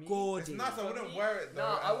look gaudy. It's nice. I wouldn't wear it though.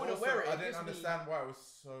 No, I wouldn't wear it. I didn't understand why it was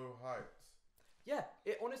so hyped. Yeah,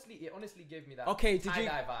 it honestly gave me that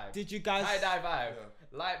tie-dye vibe. Did you guys tie-dye vibe?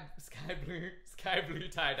 Light sky blue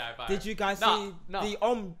tie-dye vibe. Did you guys see the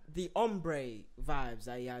ombre vibes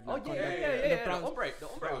that he had? Like, The ombre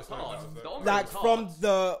was hard. Like from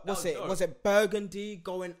the was it burgundy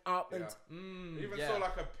going up and even saw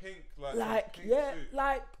like a pink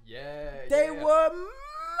they were mad.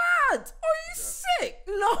 Are you sick?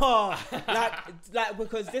 No, like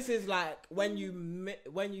because this is like when you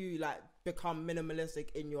like become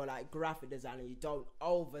minimalistic in your like graphic design, and you don't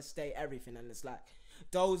overstate everything, and it's like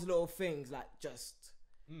those little things like just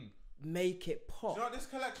make it pop. Do you know what this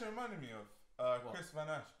collection reminded me of? Chris Van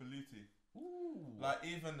Ash, Beluti. Ooh. Like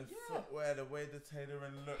even the footwear, the way the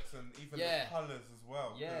tailoring looks, and even the colours as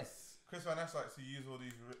well. Yes. Chris Van Ash likes to use all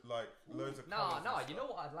these like loads of colours. No, you know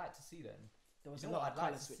what I'd like to see then? There was a lot of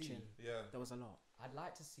colour switching. Yeah. There was a lot. I'd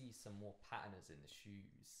like to see some more patterners in the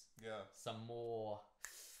shoes. Yeah. Some more.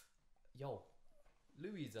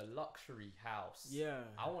 Louis is a luxury house. Yeah.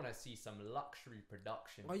 I want to see some luxury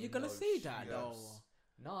production. Are you gonna see that though?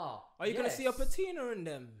 Nah. Are you gonna see a patina in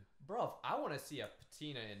them? Bruv, I want to see a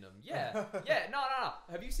patina in them. Yeah. No.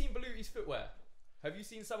 Have you seen Beluti's footwear? Have you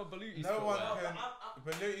seen some of Beluti's footwear?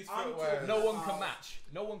 Beluti's footwear. No one can match.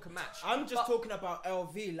 No one can match. I'm just talking about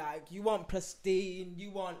LV. Like, you want pristine,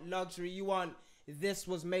 you want luxury, you want this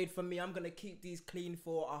was made for me. I'm gonna keep these clean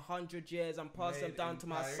for 100 years and pass them down to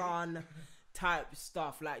my son. Type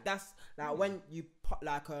stuff. Like, that's like when you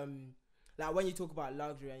like when you talk about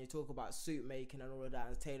luxury and you talk about suit making and all of that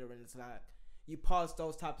and tailoring, it's like you pass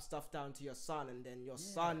those type of stuff down to your son, and then your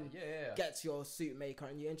son gets your suit maker,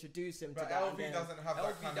 and you introduce him to that. LV doesn't have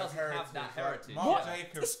that kind of heritage. Marc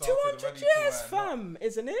Jacobs, it's 200 years, fam,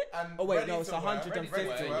 isn't it? Oh wait, no, it's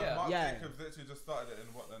 150. Marc Jacobs literally just started it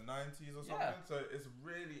in the 90s or something. So it's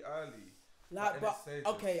really early. Like, but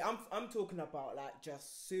okay, I'm talking about like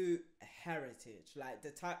just suit heritage, like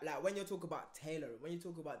the type, like when you talk about tailoring, when you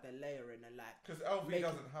talk about the layering and like, because LV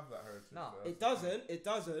doesn't have that heritage. No, it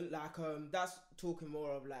doesn't. Like that's talking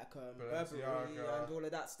more of like Burberry and all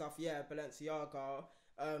of that stuff. Yeah, Balenciaga.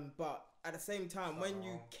 But at the same time, when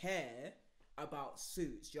you care about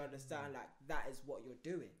suits, you understand like that is what you're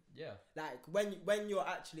doing. Yeah. Like when you're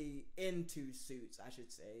actually into suits, I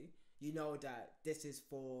should say, you know that this is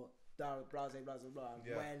for blah blah blah blah blah.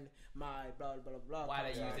 Yeah. When my blah blah blah. Why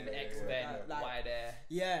they're using X then? Like, why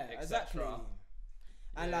they're exactly.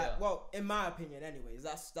 And yeah. well, in my opinion, anyways,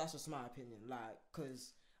 that's just my opinion. Like,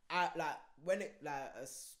 cause I like when it like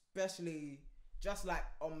especially just like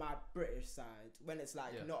on my British side, when it's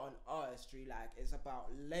like not on artistry, like it's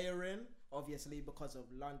about layering, obviously because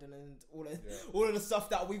of London and all of the stuff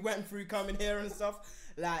that we went through coming here and stuff,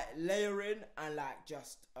 like layering and like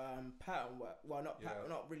just pattern work. Well,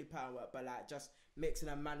 not really pattern work, but like just mixing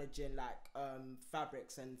and managing like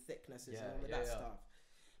fabrics and thicknesses and all of that stuff.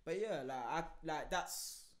 But yeah, like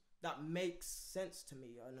that makes sense to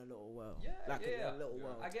me in a little world. Yeah, in a little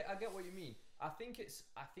world. I get what you mean. I think it's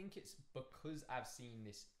because I've seen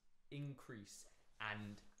this increase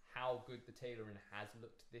and how good the tailoring has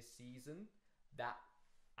looked this season that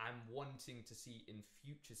I'm wanting to see in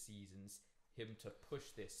future seasons him to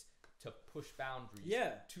push boundaries.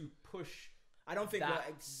 Yeah. To push. I don't think we're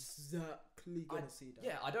exactly gonna see that.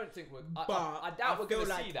 Yeah, I don't think we're. But I doubt we're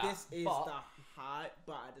gonna see that. This is the hype,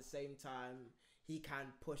 but at the same time, he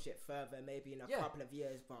can push it further, maybe in a couple of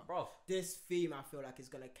years. But this theme, I feel like, is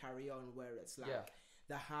gonna carry on where it's like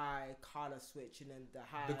the high color switching and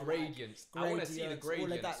the gradients. I want to see the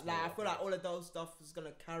gradients. All of that. Like, I feel like all of those stuff is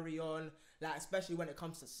gonna carry on. Like, especially when it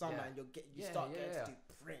comes to summer and you start getting to do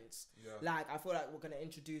prints. Yeah. Like, I feel like we're gonna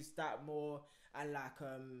introduce that more. And like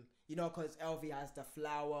you know, because LV has the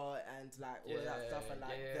flower and like all of that stuff, and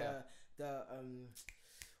like the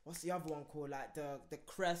what's the other one called, like the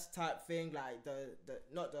crest type thing, like the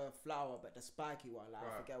not the flower but the spiky one, like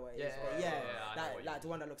I forget what it is, but like the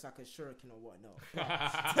one that looks like a shuriken or whatnot.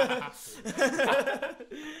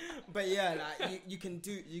 But yeah, like you can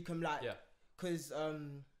like because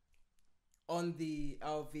on the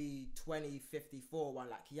LV 2054 one,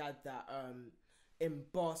 like he had that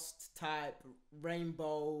embossed type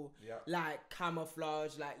rainbow, like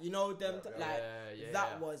camouflage, like you know them,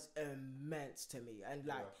 that was immense to me, and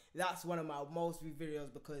like that's one of my most viewed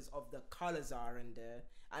videos because of the colors are in there,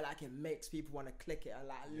 and like it makes people want to click it and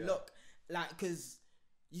like look, like because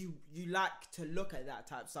you like to look at that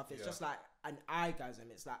type of stuff. It's just like an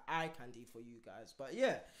eyegasm. It's like eye candy for you guys. But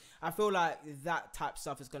yeah, I feel like that type of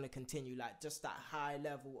stuff is going to continue, like just that high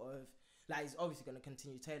level of. Like, he's obviously going to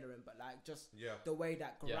continue tailoring, but like just the way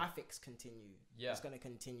that graphics continue is going to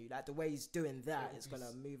continue. Like the way he's doing that is going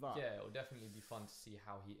to move up. Yeah, it'll definitely be fun to see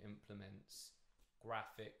how he implements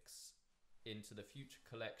graphics into the future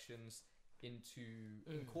collections, into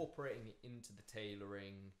incorporating it into the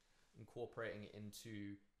tailoring, incorporating it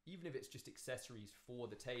into, even if it's just accessories for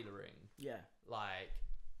the tailoring. Yeah. Like,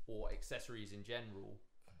 or accessories in general.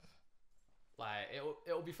 Like,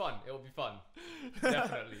 it'll be fun. It'll be fun.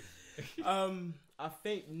 Definitely. I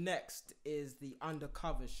think next is the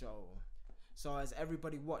Undercover show. So has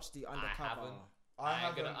everybody watched the Undercover? I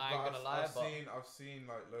haven't. I ain't gonna lie. I've seen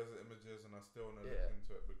like loads of images, and I still want to look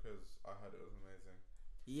into it because I heard it was amazing.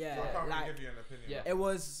 Yeah, so I can't really give you an opinion. Yeah. It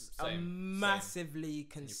was a massively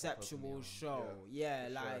conceptual show. Yeah,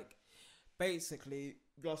 like basically.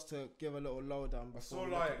 Just to give a little lowdown before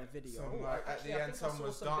we look at the video. At the end, someone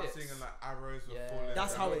was dancing and like arrows were falling.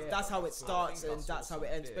 That's how it starts and that's how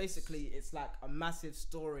it ends. Basically, it's like a massive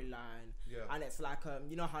storyline, and it's like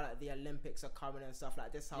you know how like the Olympics are coming and stuff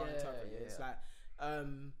like this. How I interpret it. It's like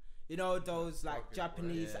you know those like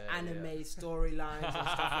Japanese anime storylines and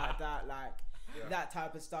stuff like that. Like that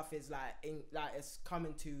type of stuff is like it's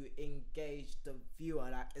coming to engage the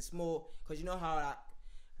viewer. Like it's more because you know how like.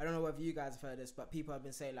 I don't know whether you guys have heard this, but people have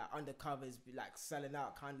been saying like undercovers be like selling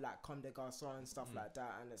out, kind of like Comme De Garcon and stuff like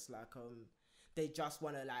that, and it's like they just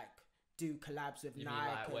want to like do collabs with Nike.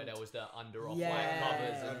 Like where there was the under off white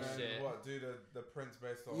covers and shit. What do the prints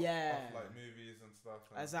based off like movies and stuff.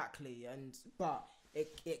 Exactly, but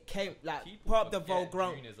it came like put up the Vogue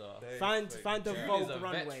runway. Find the Vogue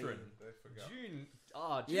runway. June.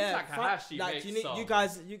 Takahashi like you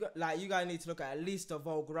guys need to look at least the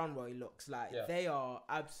Vogue runway looks like they are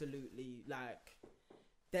absolutely like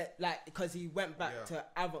that, like because he went back to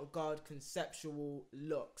avant-garde conceptual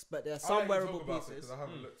looks, but there's some wearable pieces. I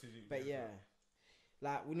haven't looked at you. But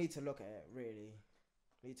like we need to look at it. Really,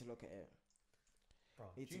 need to look at it. Bro,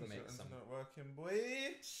 you make some working,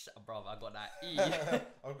 boy. Bro, I got that E.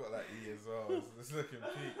 I've got that E. as well. It's looking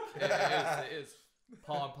peak. It is.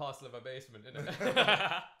 Part and parcel of a basement, isn't it?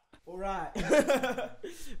 All right.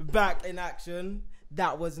 Back in action.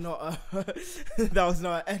 That was not a that was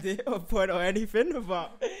not an edit or point or anything,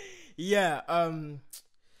 but yeah,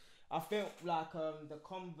 I feel like the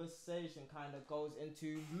conversation kind of goes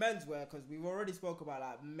into menswear because we've already spoke about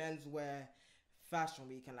like menswear fashion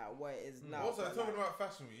week and like what it is now. Also, talking about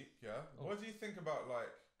fashion week, what do you think about like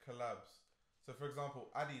collabs? So, for example,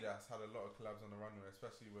 Adidas had a lot of collabs on the runway,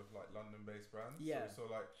 especially with like London-based brands. Yeah. So we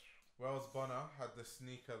saw like Wells Bonner had the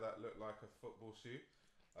sneaker that looked like a football shoe.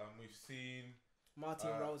 We've seen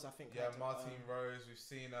Martin Rose, I think. Yeah, Martin Rose. We've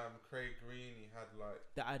seen Craig Green. He had like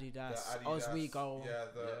the Adidas Oswego.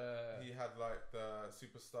 He had like the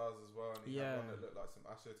Superstars as well, and he had one that looked like some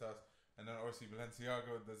AstroTurf. And then obviously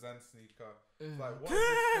Balenciaga with the Zen sneaker. It's like, what is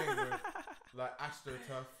this thing with like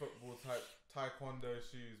AstroTurf football type taekwondo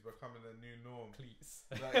shoes becoming a new norm? Cleats.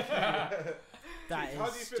 Like, that how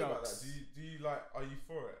is do you feel about jokes. that? Do you like? Are you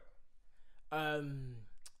for it?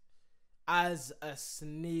 As a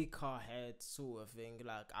sneakerhead sort of thing,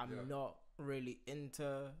 like I'm not really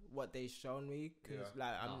into what they shown me because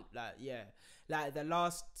like the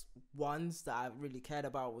last ones that I really cared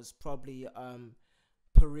about was probably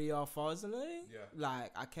Parigi.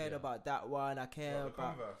 Like I cared about that one. I care about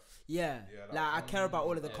Converse. I care about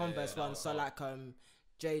all of the Converse ones. So like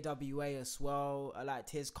JWA as well. I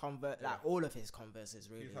liked his Converse, like all of his Converses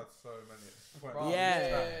really. He's had so many. Bro,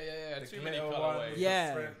 yeah. Too many colorways.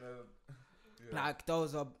 Yeah. Like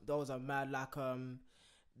those are mad. Like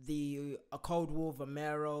the Cold War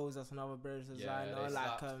Vomeros, that's another British designer.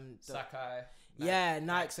 Like Sakai.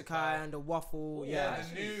 Nike Sakai and the Waffle. The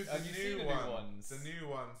new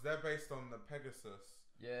ones. They're based on the Pegasus.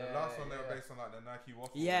 The last one they were based on like the Nike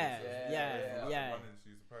Waffle. Running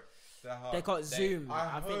shoes. They're hard. They got Zoom.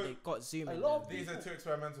 I think they got Zoom. These are too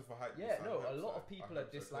experimental for hype. A lot of people are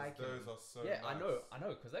disliking. Those are so nice. I know,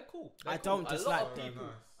 because they're cool. I don't dislike them.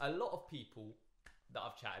 A lot of people that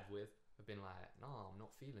I've chatted with have been like, "No, I'm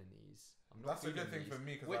not feeling these." That's a good thing for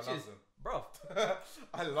me because I love them, bro.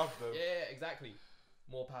 I love them. Yeah, exactly.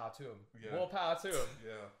 More power to them. Yeah. More power to them.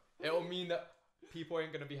 Yeah. It'll mean that people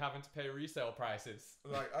ain't gonna be having to pay resale prices.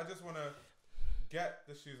 Like, I just wanna get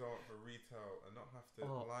the shoes I want for retail and not have to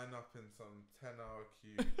line up in some 10-hour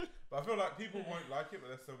queue. But I feel like people won't like it, but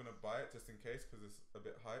they're still gonna buy it just in case because it's a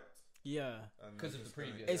bit hyped. Yeah, because of the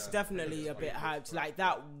previous. It's definitely a bit hyped. Like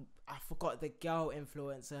that, I forgot the girl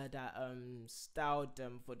influencer that styled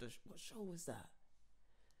them for the what show was that?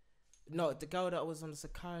 No, the girl that was on the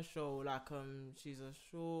Sakai show. Like she's a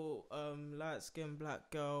short light skinned black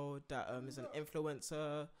girl that is an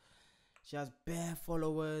influencer. She has bare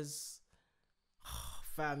followers.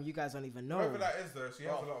 Fam, you guys don't even know. Whoever that is though, she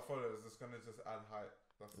has a lot of followers. It's gonna just add hype.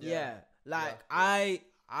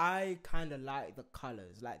 I kind of like the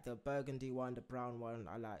colors, like the burgundy one, the brown one.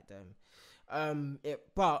 I like them.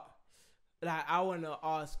 But like, I want to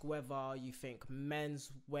ask whether you think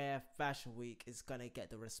menswear fashion week is gonna get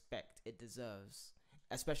the respect it deserves,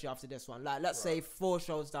 especially after this one. Like, let's say 4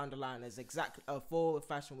 shows down the line is exactly 4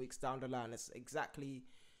 fashion weeks down the line.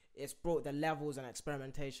 It's brought the levels and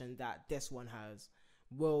experimentation that this one has.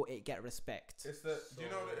 Will it get respect? Do you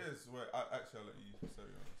know what it is? I'll let you say what you want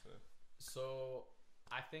to say. So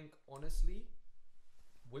I think honestly,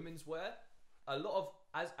 women's wear, a lot of,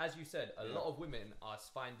 as you said, a lot of women are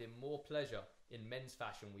finding more pleasure in men's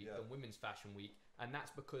fashion week than women's fashion week, and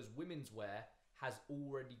that's because women's wear has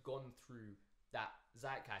already gone through that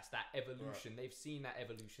zeitgeist, that evolution. They've seen that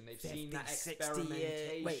evolution. They've seen that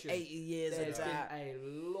experimentation. 80 years. There's been a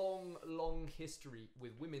long history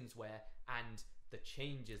with women's wear and the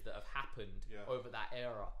changes that have happened over that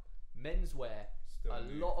era. Menswear,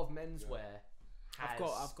 lot of menswear has...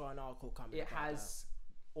 I've got an article coming. It had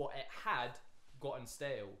gotten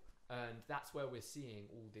stale, and that's where we're seeing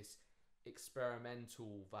all this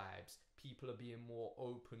experimental vibes. People are being more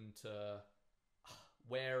open to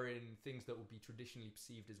wearing things that would be traditionally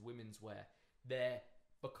perceived as women's wear.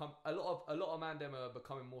 A lot of man them are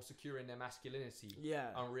becoming more secure in their masculinity.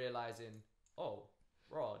 And realizing,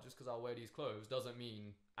 just because I wear these clothes doesn't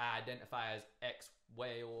mean I identify as X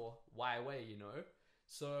way or Y way, you know?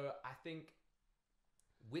 So I think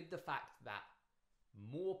with the fact that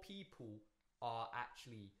more people are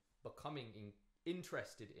actually becoming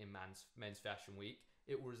interested in men's fashion week,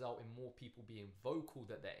 it will result in more people being vocal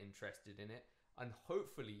that they're interested in it, and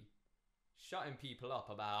hopefully shutting people up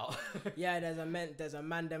about there's a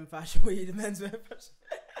man them fashion week, the menswear fashion.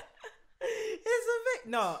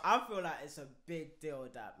 I feel like it's a big deal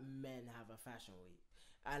that men have a fashion week,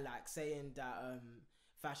 and like saying that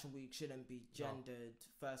Fashion Week shouldn't be gendered.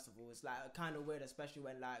 First of all, it's like kind of weird, especially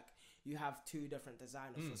when like you have two different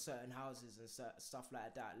designers for certain houses and stuff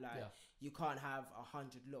like that. Like you can't have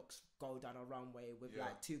 100 looks go down a runway with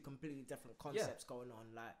like two completely different concepts going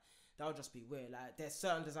on. Like that would just be weird. Like there's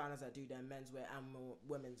certain designers that do their menswear and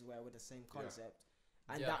women's wear with the same concept,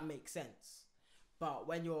 and that makes sense. But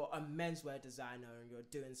when you're a menswear designer and you're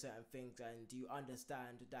doing certain things and you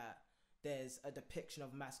understand that there's a depiction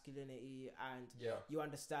of masculinity and you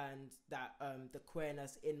understand that the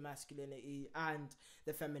queerness in masculinity and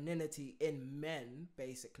the femininity in men,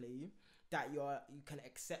 basically, that you can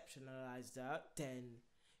exceptionalize that, then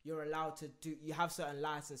you're allowed to do, you have certain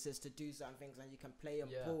licenses to do certain things and you can play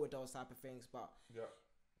and pull with those type of things. But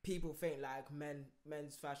people think like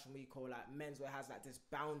men's fashion week or like menswear has like this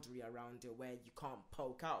boundary around it where you can't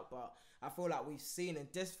poke out, but I feel like we've seen in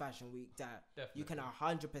this fashion week that you can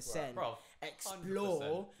 100% explore,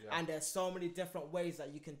 100%, and there's so many different ways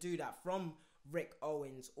that you can do that, from Rick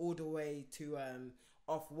Owens all the way to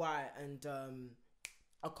Off-White and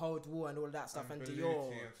a Cold War and all of that stuff, and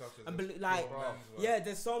Dior and like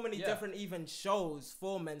there's so many different even shows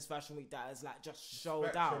for men's fashion week that is like just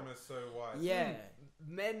showed out. Is so wide.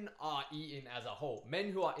 Men are eating as a whole. Men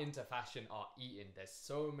who are into fashion are eating. There's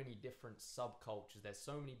so many different subcultures. There's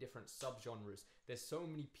so many different subgenres. There's so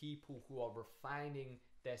many people who are refining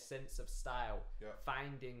their sense of style,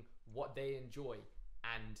 finding what they enjoy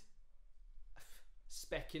and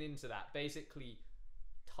specking into that, basically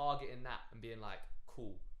targeting that and being like,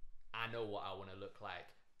 cool, I know what I want to look like.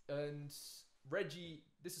 And Reggie,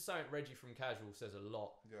 this is something Reggie from Casual says a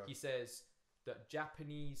lot. He says that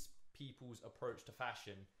Japanese people's approach to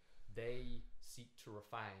fashion, they seek to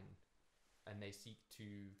refine and they seek to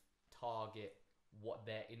target what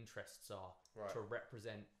their interests are, to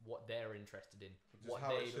represent what they're interested in, what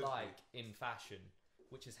they like in fashion,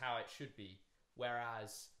 which is how it should be.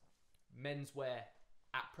 Whereas menswear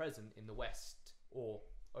at present in the West, or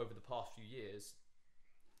over the past few years,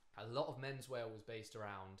 a lot of menswear was based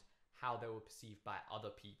around how they were perceived by other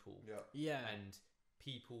people. And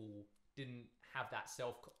people didn't have that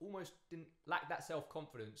didn't lack that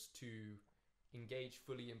self-confidence to engage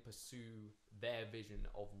fully and pursue their vision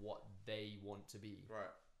of what they want to be.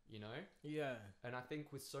 You know? And I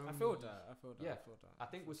think with so many... I feel that. I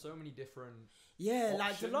think with so many different...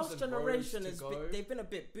 like the last generation they've been a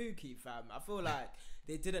bit booky, fam. I feel like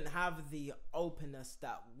they didn't have the openness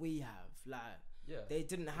that we have. Like, they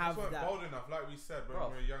didn't have that. Bold enough, like we said when we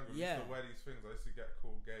were younger. We used to wear these things. I used to get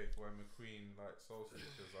called gay for wearing McQueen like soul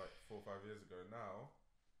suits like 4 or 5 years ago. Now,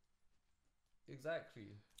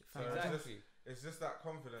 exactly. It's just that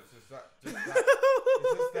confidence. It's just that.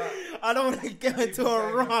 I don't want to get into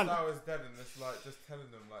a run. Style is dead, and it's like just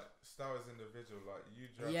telling them like style is individual. Like you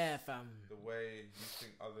dress the way you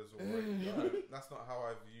think others will wear you. That's not how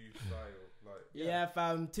I view style. Like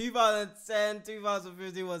fam. 2010,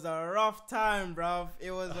 2015 was a rough time, bruv.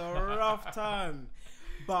 It was a rough time.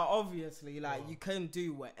 But obviously, like you can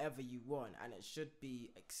do whatever you want, and it should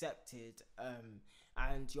be accepted.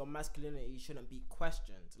 And your masculinity shouldn't be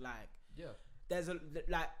questioned. Like there's a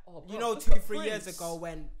like 2-3 years ago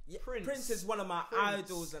when Prince is one of my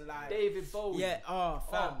idols, and like David Bowie,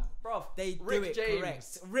 fam, bruv, they Rick do it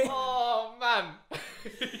James. Correct. Oh man,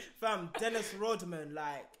 fam, Dennis Rodman,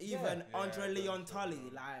 like even Andre Leon Tully,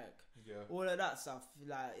 like all of that stuff.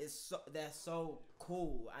 Like they're so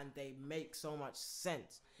cool and they make so much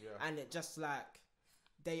sense, and it just like.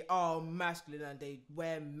 They are masculine and they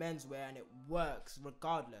wear menswear and it works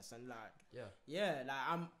regardless. And like, like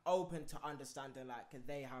I'm open to understanding like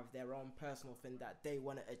they have their own personal thing that they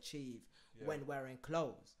want to achieve when wearing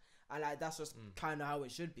clothes. And like, that's just kind of how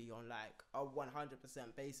it should be on like a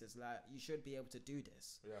 100% basis. Like you should be able to do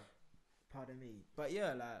this. Pardon me. But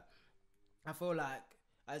like, I feel like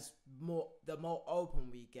the more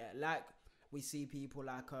open we get, like we see people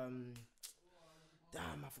like,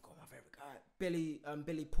 damn, I forgot my favorite guy,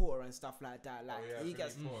 Billy Porter and stuff like that. Like he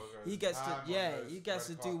gets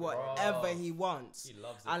to do whatever he wants. He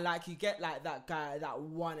loves it. And like you get like that guy at that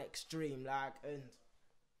one extreme, like, and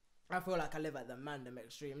I feel like I live at the Mandem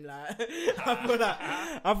extreme. Like I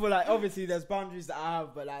feel like obviously there's boundaries that I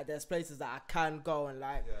have, but like there's places that I can go, and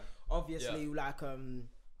like obviously like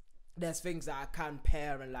there's things that I can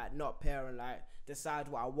pair and like not pair, and like decide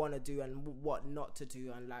what I want to do and what not to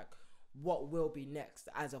do, and like what will be next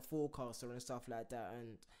as a forecaster and stuff like that.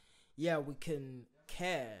 And we can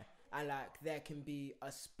care, and like there can be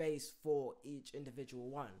a space for each individual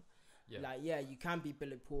one. Like you can be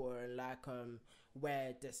Billy Porter and like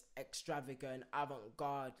wear this extravagant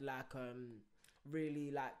avant-garde like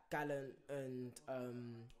really like gallant and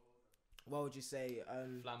what would you say?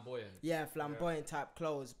 Flamboyant. Yeah, flamboyant type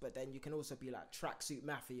clothes, but then you can also be like tracksuit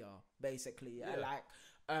mafia, basically. Yeah. Like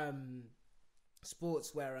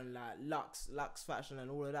sportswear and like luxe fashion and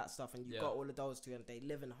all of that stuff, and you got all of those two, and they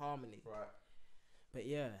live in harmony. Right. But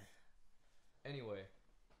yeah. Anyway,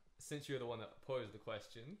 since you're the one that posed the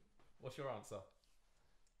question, what's your answer?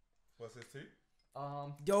 What's this too?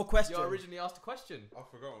 Your question. You originally asked a question. I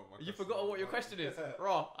forgot what my question. You forgot what your question is.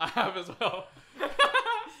 Raw. I have as well.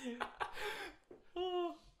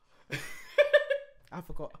 I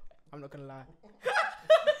forgot. I'm not gonna lie.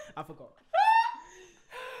 I forgot.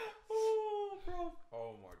 Oh, bro.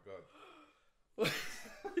 Oh my god.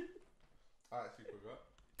 I actually forgot.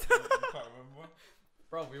 You can't remember.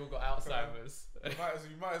 Bro, we all got Alzheimer's.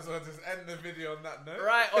 You might as well just end the video on that note.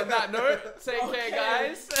 Right, on that note, take care,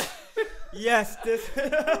 guys. Yes, this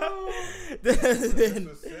has been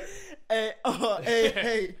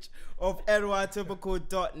AH of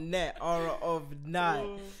NYtypical.net, Arah of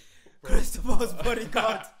Night, Christopher's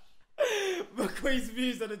bodyguard, McQueen's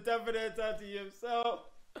views on the definite to himself.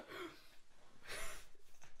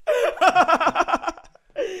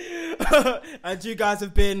 And you guys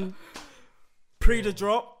have been pre the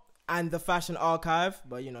drop and the fashion archive,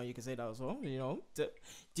 but you know, you can say that as well, you know. Do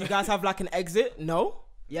you guys have like an exit? No?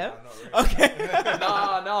 Yeah? No, not really. Okay.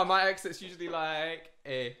 No, my exit's usually like,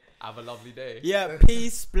 hey, have a lovely day. Yeah,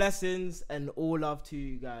 peace, blessings, and all love to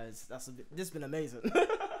you guys. This has been amazing. Yeah.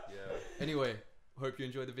 Anyway, hope you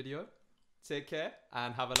enjoyed the video. Take care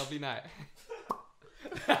and have a lovely night.